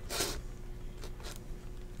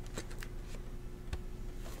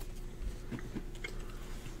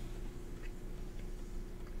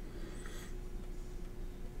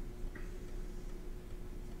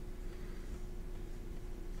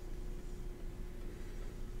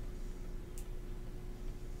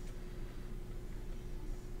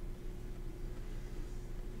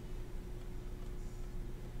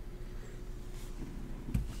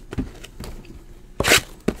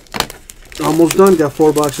 Almost done. Got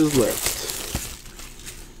 4 boxes left.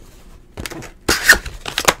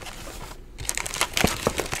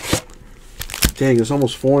 Dang, it's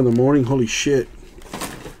almost 4 in the morning. Holy shit.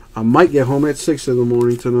 I might get home at 6 in the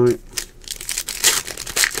morning tonight.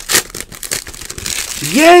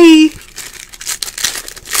 Yay!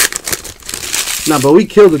 Nah, but we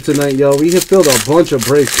killed it tonight, yo. We have filled a bunch of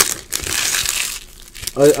breaks.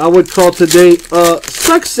 I would call today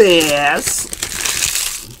success.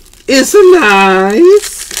 It's a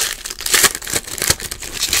nice.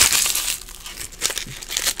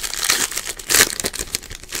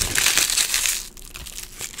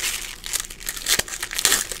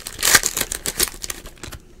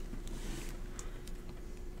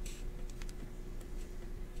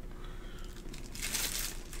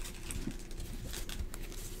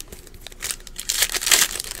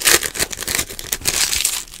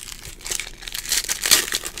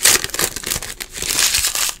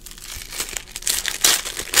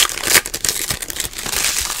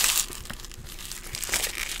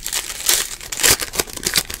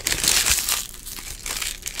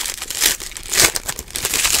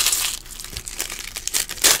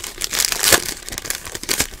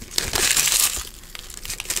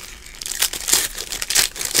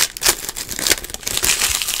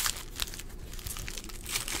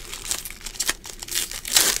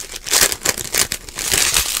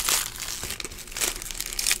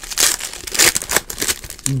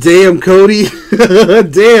 Damn, Cody.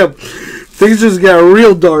 Damn. Things just got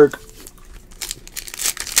real dark.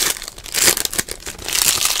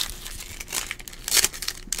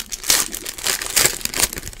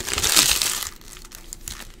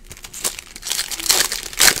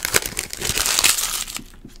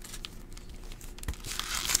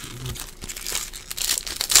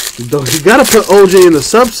 You gotta put OJ in the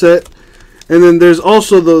subset. And then there's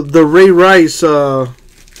also the Ray Rice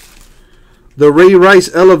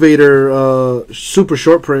elevator super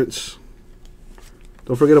short prints.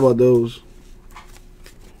 Don't forget about those.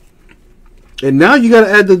 And now you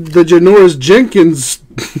gotta add the Janoris Jenkins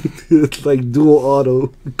like dual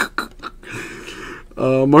auto.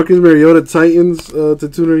 Marcus Mariota Titans to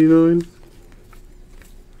 299.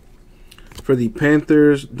 For the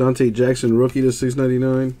Panthers, Dante Jackson rookie to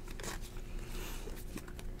 699.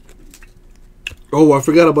 Oh, I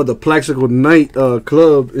forgot about the Plaxico Knight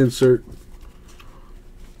club insert.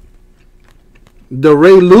 The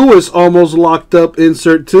Ray Lewis almost locked up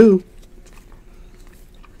insert too.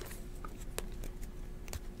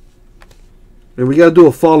 And we gotta do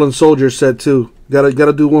a Fallen Soldier set too.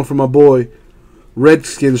 Gotta do one for my boy,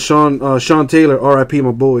 Redskins Sean Taylor, R.I.P.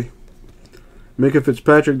 my boy. Micah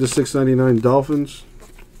Fitzpatrick to 699 Dolphins.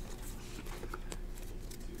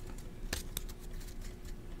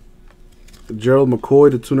 Gerald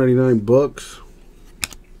McCoy to 299 Bucks.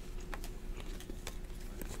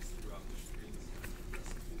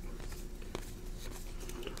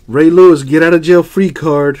 Ray Lewis get out of jail free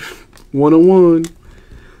card 101.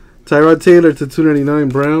 Tyrod Taylor to 299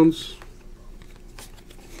 Browns.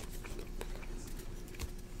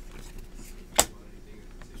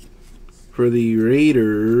 For the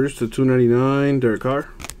Raiders to 299 Derek Carr.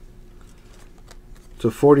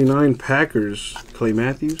 To 49 Packers Clay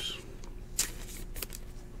Matthews.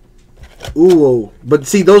 Ooh, but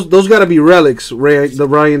see those got to be relics, Ryan.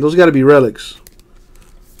 Those got to be relics.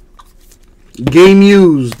 Game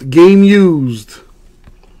used.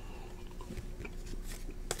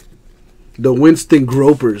 The Winston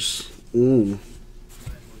Gropers.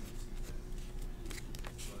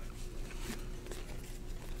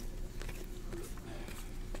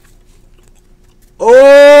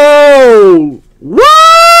 Oh,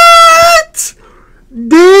 what?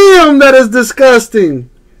 Damn, that is disgusting.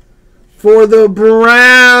 For the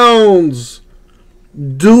Browns,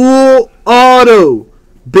 dual auto,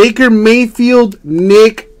 Baker Mayfield,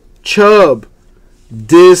 Nick Chubb.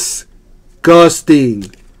 Disgusting.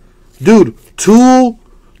 Dude, two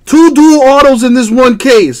dual autos in this one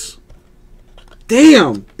case.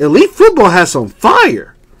 Damn, Elite Football has some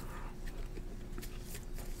fire.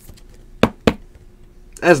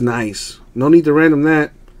 That's nice. No need to random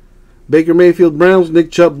that. Baker Mayfield Browns,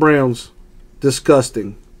 Nick Chubb Browns.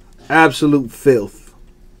 Disgusting. Absolute filth.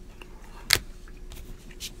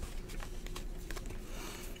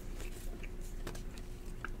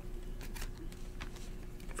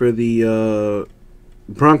 For the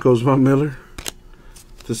Broncos, Von Miller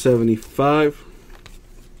to 75.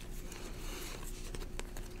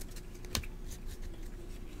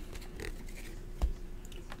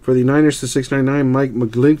 For the Niners to 699, Mike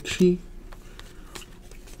McGlinchey.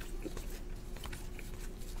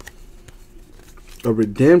 A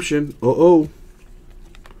redemption.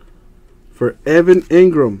 For Evan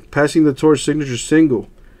Ingram, passing the torch signature single.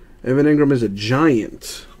 Evan Ingram is a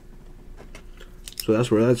Giant. So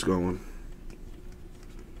that's where that's going.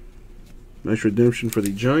 Nice redemption for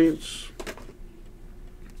the Giants.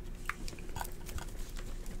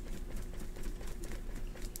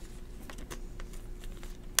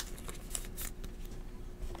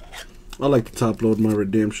 I like to top load my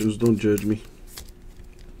redemptions. Don't judge me.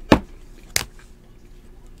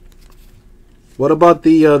 What about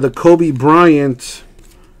the Kobe Bryant?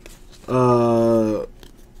 The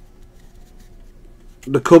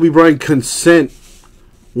Kobe Bryant consent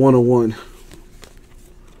 101.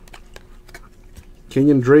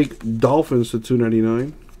 Kenyon Drake Dolphins to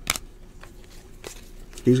 299.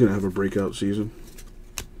 He's gonna have a breakout season.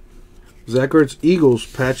 Zach Ertz Eagles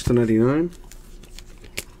patch to 99.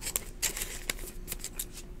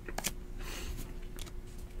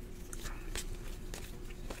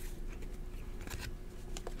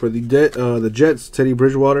 For the Jets, Teddy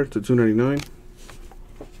Bridgewater to 299.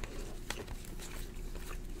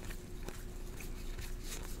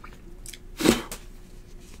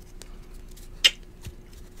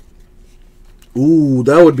 Ooh,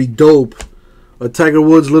 that would be dope. A Tiger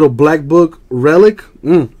Woods little black book relic.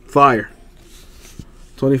 Fire.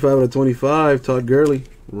 25 out of 25. Todd Gurley,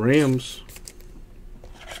 Rams.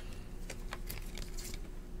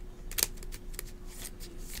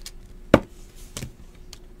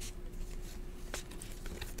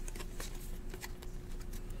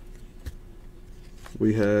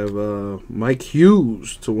 We have Mike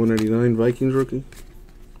Hughes to 199, Vikings rookie.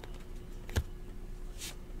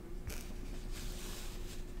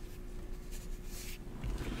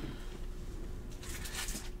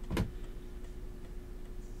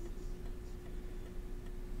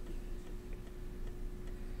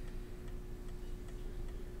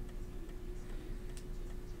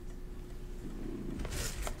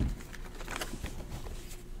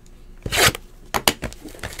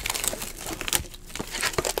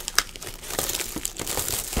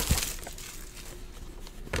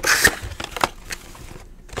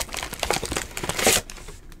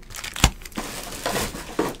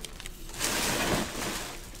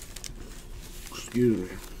 Excuse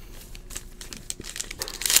me.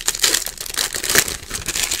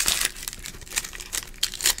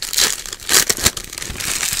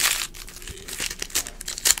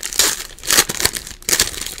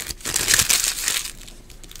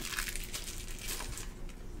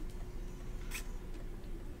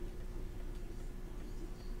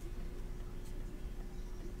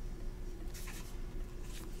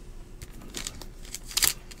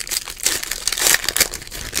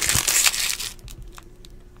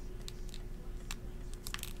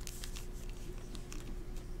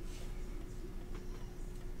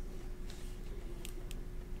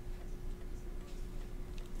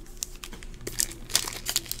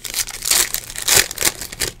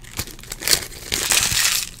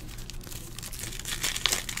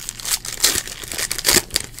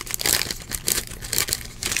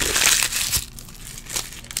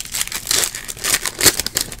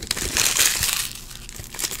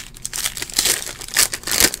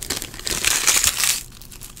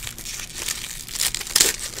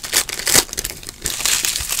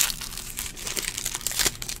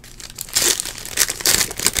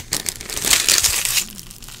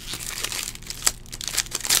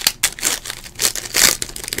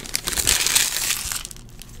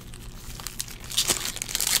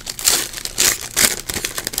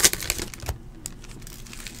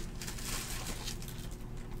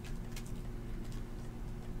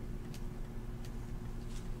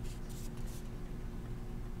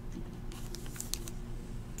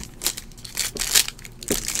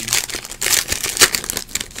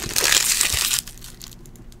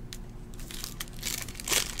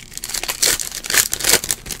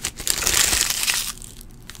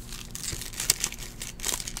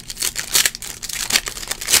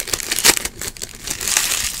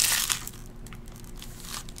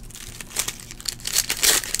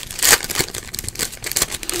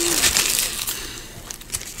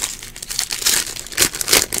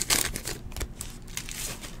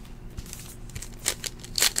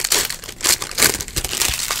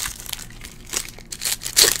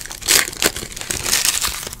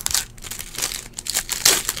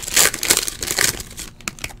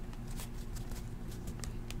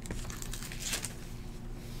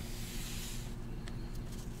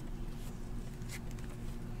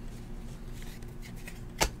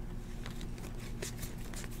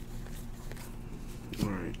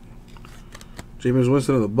 Jameis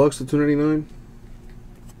Winston of the Bucks to 299.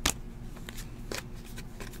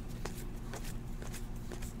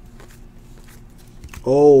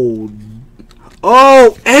 Oh,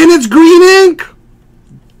 and it's green ink.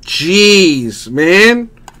 Jeez, man.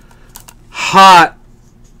 Hot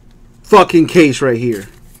fucking case right here.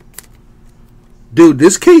 Dude,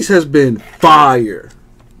 this case has been fire.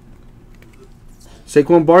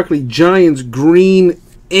 Saquon Barkley, Giants, green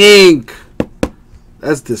ink.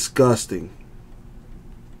 That's disgusting.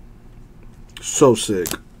 So sick.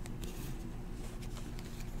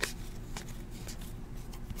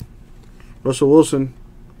 Russell Wilson,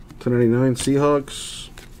 299 Seahawks.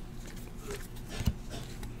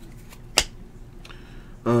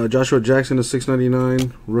 Joshua Jackson to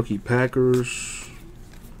 699 rookie Packers.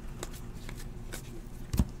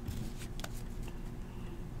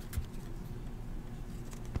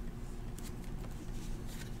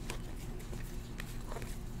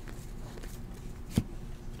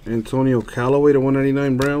 Antonio Callaway to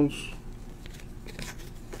 199 Browns.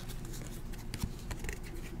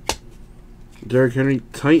 Derrick Henry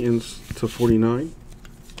Titans to 49.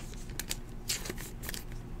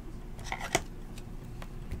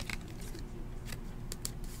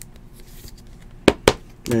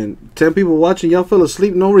 Man, 10 people watching. Y'all fell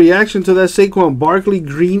asleep. No reaction to that Saquon Barkley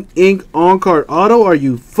green ink on-card auto. Are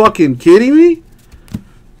you fucking kidding me?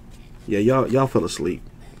 Yeah, y'all fell asleep.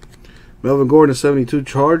 Melvin Gordon to 72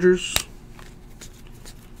 Chargers.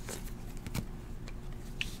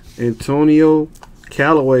 Antonio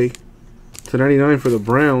Callaway to 99 for the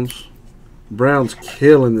Browns. Browns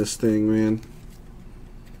killing this thing, man.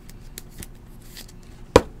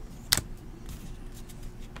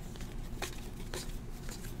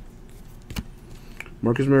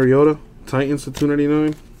 Marcus Mariota, Titans to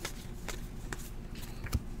 299.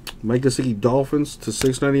 Mike Gesicki, Dolphins to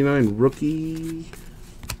 699 rookie.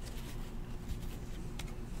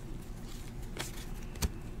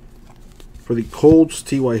 For the Colts,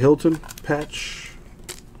 T.Y. Hilton patch.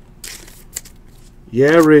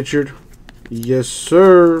 Yeah, Richard. Yes,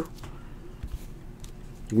 sir.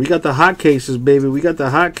 We got the hot cases, baby. We got the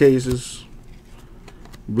hot cases.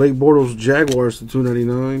 Blake Bortles, Jaguars to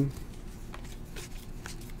 299.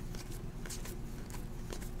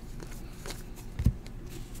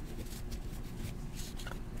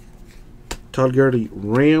 Todd Gurley,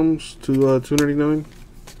 Rams to 299.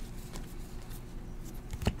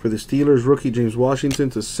 For the Steelers, rookie James Washington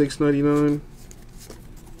to 699.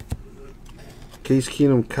 Case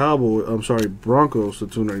Keenum, Broncos to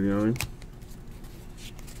 299.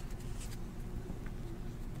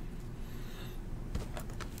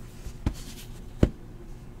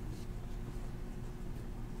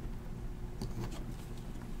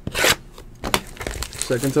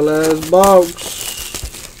 Second to last box.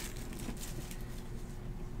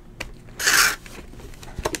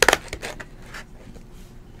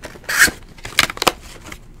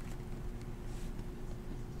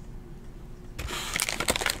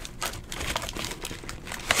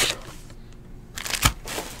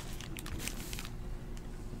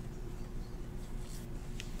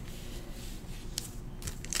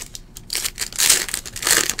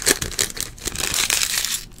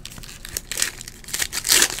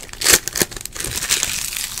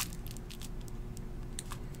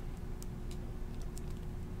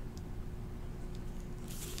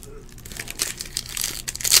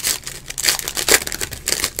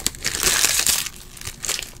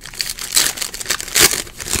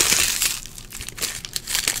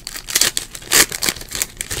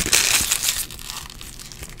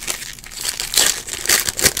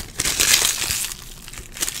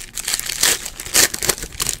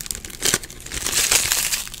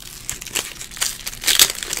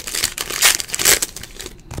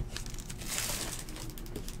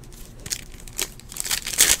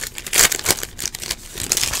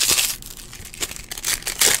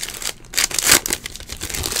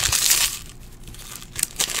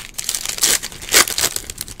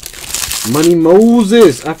 Money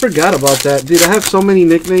Moses. I forgot about that. Dude, I have so many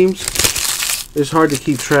nicknames. It's hard to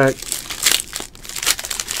keep track.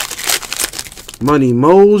 Money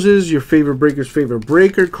Moses. Your favorite breaker's favorite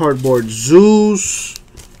breaker. Cardboard Zeus.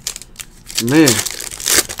 Man.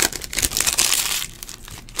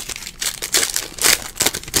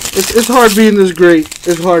 It's hard being this great.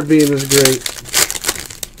 It's hard being this great.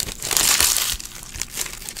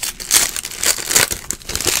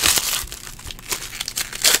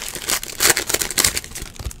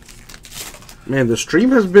 Man, the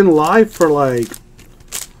stream has been live for like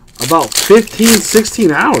about 15, 16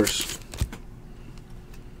 hours.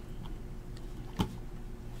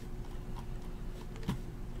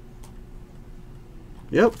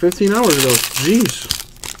 Yep, 15 hours ago. Jeez.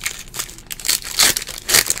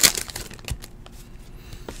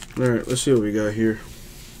 Alright, let's see what we got here.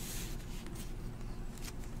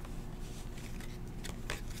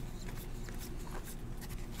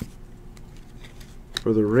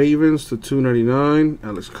 For the Ravens to 299,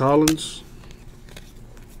 Alex Collins.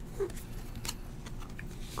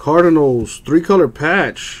 Cardinals, 3-color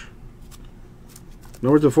patch.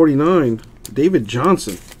 Number to 49, David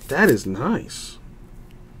Johnson. That is nice.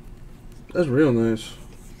 That's real nice.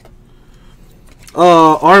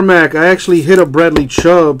 RMAC, I actually hit a Bradley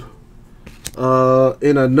Chubb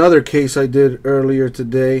in another case I did earlier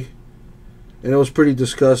today, and it was pretty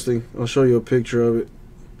disgusting. I'll show you a picture of it.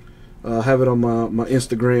 I have it on my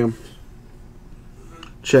Instagram.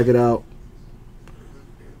 Check it out.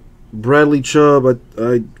 Bradley Chubb,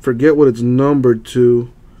 I forget what it's numbered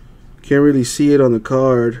to. Can't really see it on the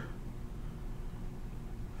card.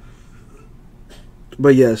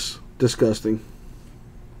 But yes, disgusting.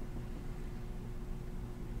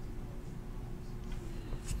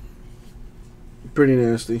 Pretty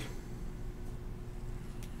nasty.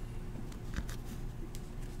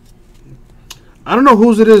 I don't know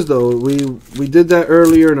whose it is though. We did that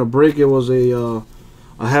earlier in a break. It was a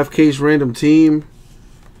half case random team.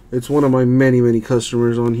 It's one of my many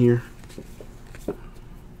customers on here.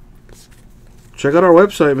 Check out our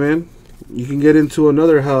website, man. You can get into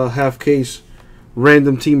another half case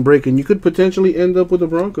random team break, and you could potentially end up with the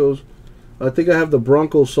Broncos. I think I have the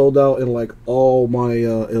Broncos sold out in like all my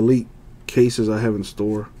elite cases I have in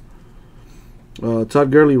store.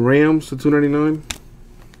 Todd Gurley Rams to $2.99.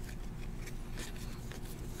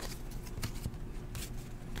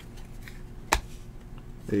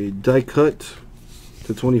 A die cut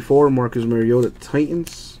to 24, Marcus Mariota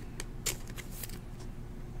Titans.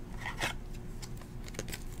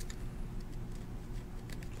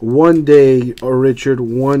 One day, Richard,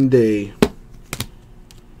 one day.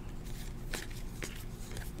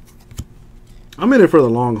 I'm in it for the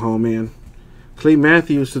long haul, man. Clay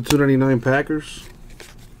Matthews to $2.99 Packers.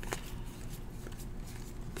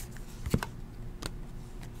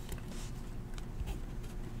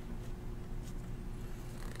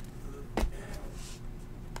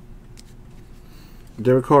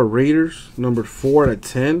 Derek Carr Raiders, numbered 4 out of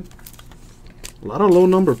 10. A lot of low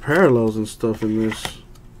number parallels and stuff in this.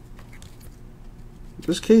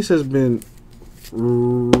 This case has been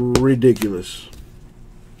ridiculous.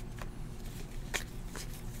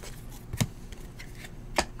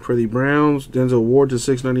 For the Browns, Denzel Ward to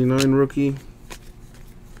 $6.99 rookie.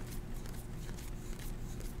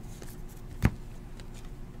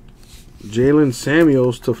 Jalen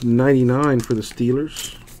Samuels to $99 for the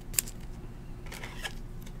Steelers.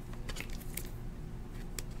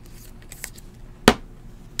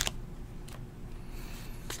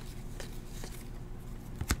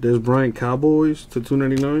 Des Bryant Cowboys to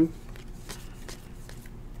 $2.99.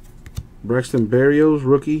 Braxton Berrios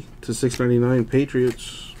rookie to $6.99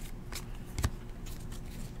 Patriots.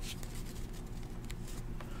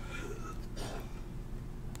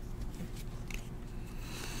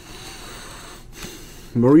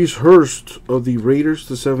 Maurice Hurst of the Raiders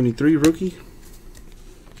to $73 rookie.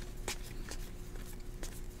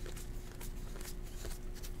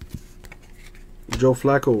 Joe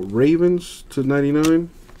Flacco Ravens to $99.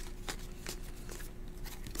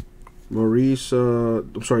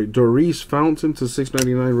 Doris Fountain to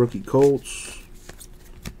 $6.99 rookie Colts.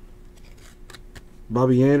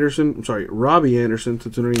 Robbie Anderson to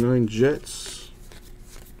 $2.99 Jets.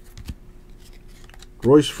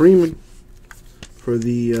 Royce Freeman for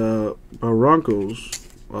the Broncos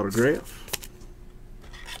autograph.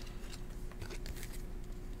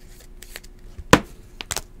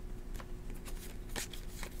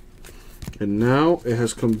 And now it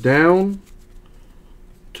has come down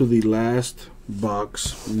to the last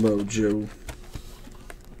box mojo.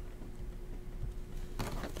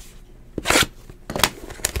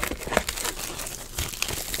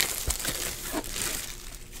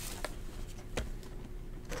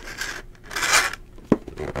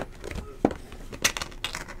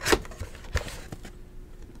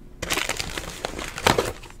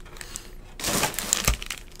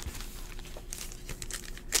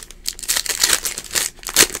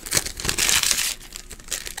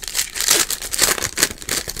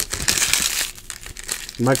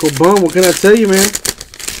 Michael Bum, what can I tell you, man?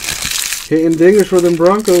 Hitting dingers for them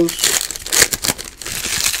Broncos.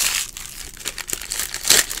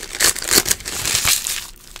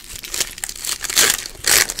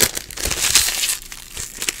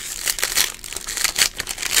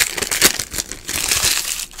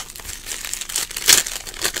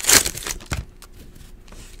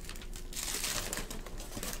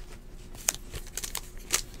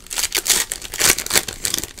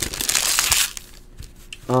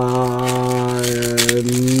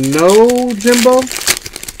 No, Jimbo.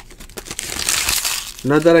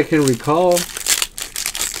 Not that I can recall.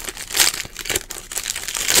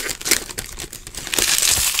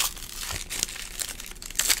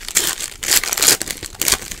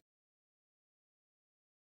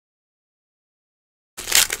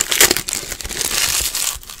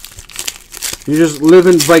 You're just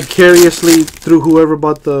living vicariously through whoever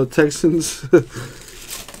bought the Texans.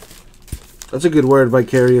 That's a good word,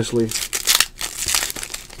 vicariously.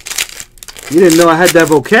 You didn't know I had that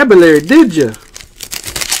vocabulary, did you?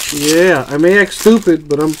 Yeah, I may act stupid,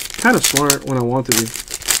 but I'm kind of smart when I want to be.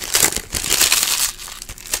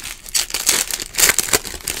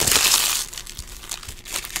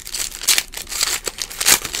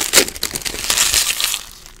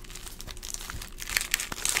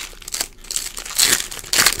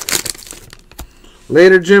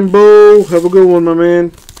 Later, Jimbo. Have a good one, my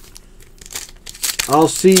man. I'll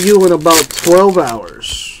see you in about 12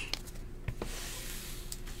 hours.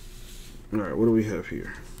 Alright, what do we have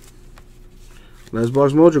here? Last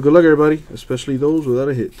box mojo. Good luck, everybody. Especially those without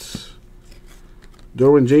a hit.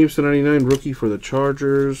 Derwin James to 99. Rookie for the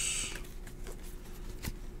Chargers.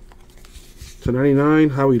 To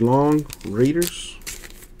 99. Howie Long. Raiders.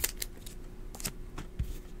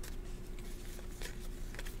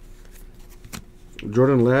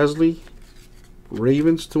 Jordan Lasley.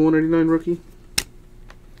 Ravens to 199 rookie.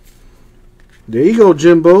 There you go,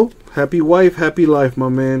 Jimbo. Happy wife, happy life, my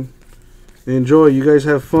man. Enjoy. You guys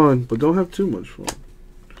have fun, but don't have too much fun.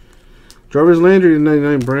 Jarvis Landry to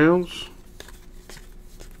 99 Browns.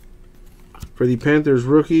 For the Panthers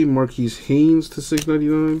rookie, Marquise Haynes to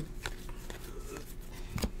 699.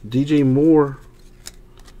 DJ Moore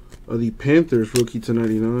of the Panthers rookie to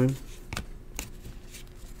 99.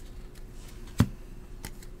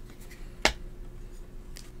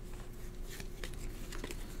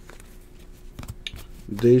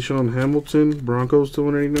 Deshaun Hamilton, Broncos to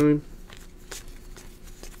 189.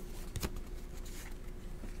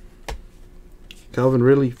 Calvin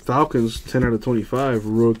Ridley, Falcons, 10 out of 25,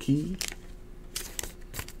 rookie.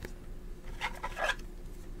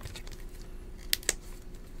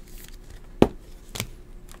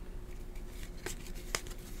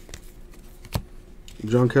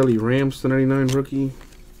 John Kelly, Rams to 99, rookie.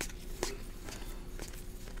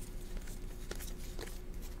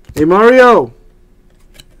 Hey, Mario.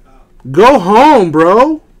 Go home,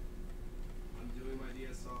 bro. I'm doing my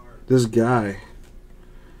DSR. This guy.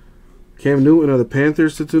 Cam Newton of the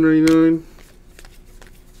Panthers to 299.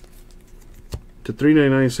 To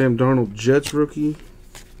 399, Sam Darnold, Jets rookie.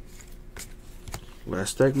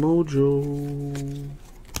 Last stack mojo.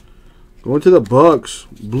 Going to the Bucks.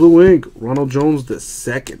 Blue ink, Ronald Jones the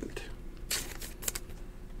second.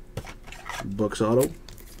 Bucks auto.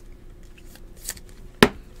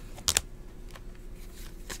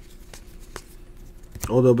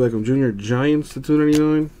 Odell Beckham Jr. Giants to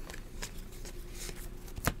 299.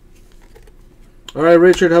 All right,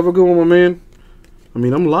 Richard, have a good one, my man. I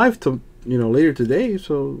mean, I'm live to later today,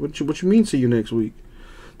 so what you mean? See you next week.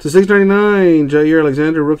 To 699, Jair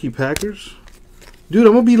Alexander rookie Packers. Dude,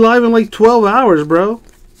 I'm gonna be live in like 12 hours, bro.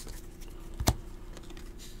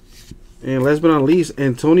 And last but not least,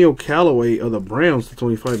 Antonio Callaway of the Browns to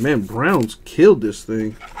 25. Man, Browns killed this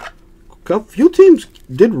thing. A few teams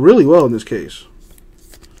did really well in this case.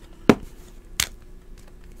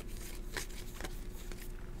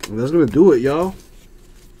 And that's going to do it, y'all.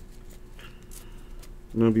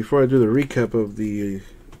 Now, before I do the recap of the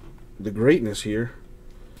greatness here,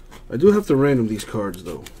 I do have to random these cards,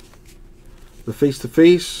 though. The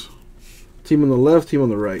face-to-face, team on the left, team on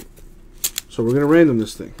the right. So we're going to random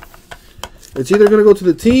this thing. It's either going to go to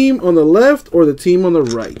the team on the left or the team on the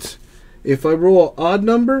right. If I roll an odd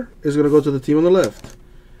number, it's going to go to the team on the left.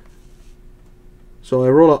 So I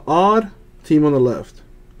roll an odd, team on the left.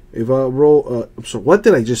 If I roll, so what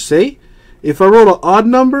did I just say? If I roll an odd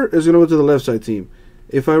number, it's going to go to the left side team.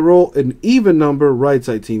 If I roll an even number, right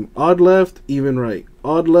side team. Odd left, even right.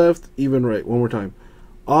 Odd left, even right. One more time.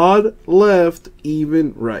 Odd left,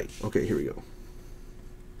 even right. Okay, here we go.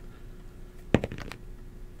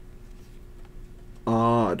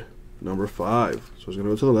 Odd, number 5. So it's going to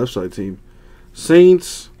go to the left side team.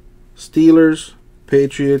 Saints, Steelers,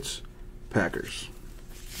 Patriots, Packers.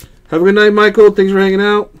 Have a good night, Michael. Thanks for hanging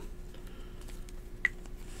out.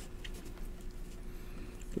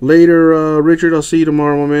 Later, Richard. I'll see you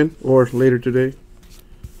tomorrow, my man. Or later today.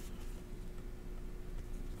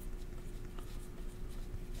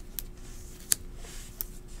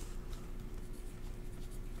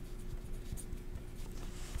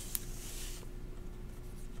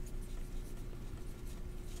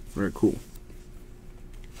 All right, cool.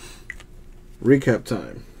 Recap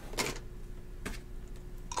time.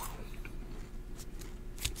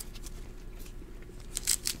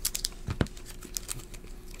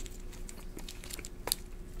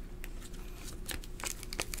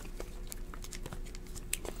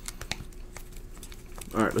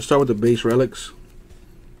 All right, let's start with the base relics.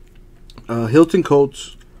 Hilton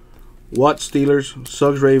Colts, Watt Steelers,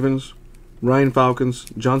 Suggs Ravens, Ryan Falcons,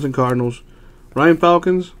 Johnson Cardinals, Ryan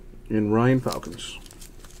Falcons, and Ryan Falcons.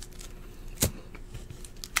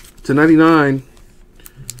 To 99,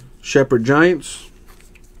 Shepherd Giants,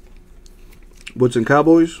 Woodson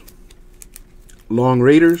Cowboys, Long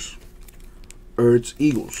Raiders, Ertz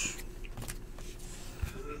Eagles.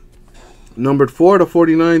 Numbered 4 to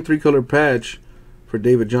 49, 3-color patch for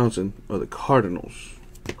David Johnson of the Cardinals.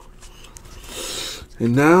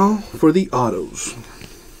 And now for the autos.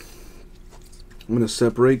 I'm going to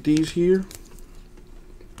separate these here.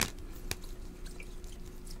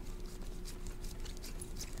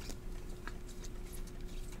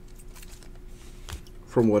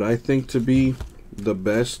 From what I think to be the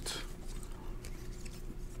best.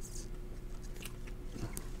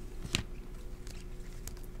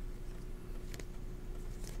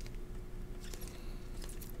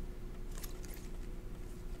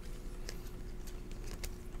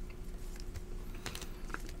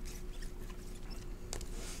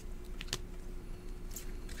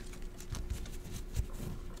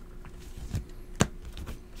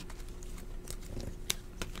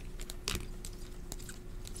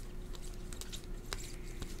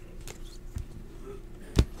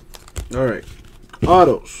 All right,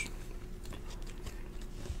 autos.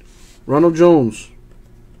 Ronald Jones,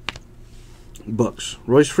 Bucks.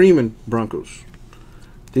 Royce Freeman, Broncos.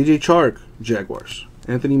 DJ Chark, Jaguars.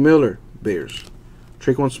 Anthony Miller, Bears.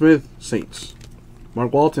 Traquan Smith, Saints.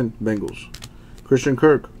 Mark Walton, Bengals. Christian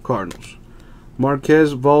Kirk, Cardinals.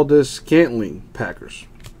 Marquez Valdez-Scantling, Packers.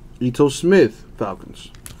 Ito Smith,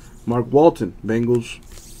 Falcons. Mark Walton, Bengals.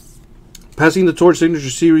 Passing the Torch Signature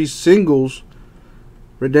Series singles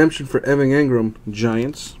redemption for Evan Engram,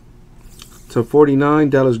 Giants. To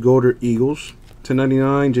 49, Dallas Goedert, Eagles. To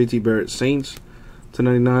 99, JT Barrett, Saints. To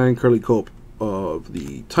 99, Curly Cope of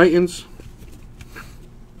the Titans.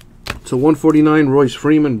 To 149, Royce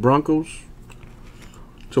Freeman, Broncos.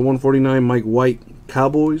 To 149, Mike White,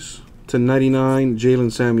 Cowboys. To 99,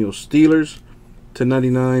 Jalen Samuel, Steelers. To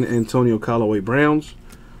 99, Antonio Callaway, Browns.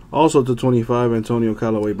 Also to 25, Antonio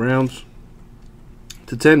Callaway, Browns.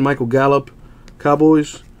 To 10, Michael Gallup,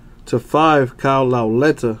 Cowboys. To 5, Kyle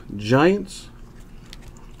Lauletta, Giants.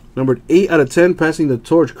 Numbered 8 out of 10, passing the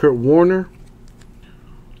torch, Kurt Warner,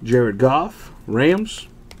 Jared Goff, Rams.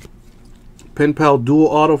 Pen Pal dual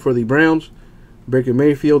auto for the Browns, Baker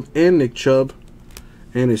Mayfield and Nick Chubb.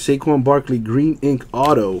 And a Saquon Barkley green ink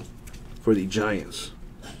auto for the Giants.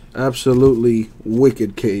 Absolutely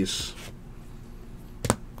wicked case.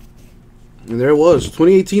 And there it was,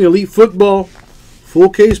 2018 Elite Football. Full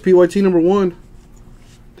case, PYT number 1.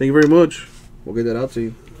 Thank you very much. We'll get that out to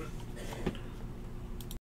you.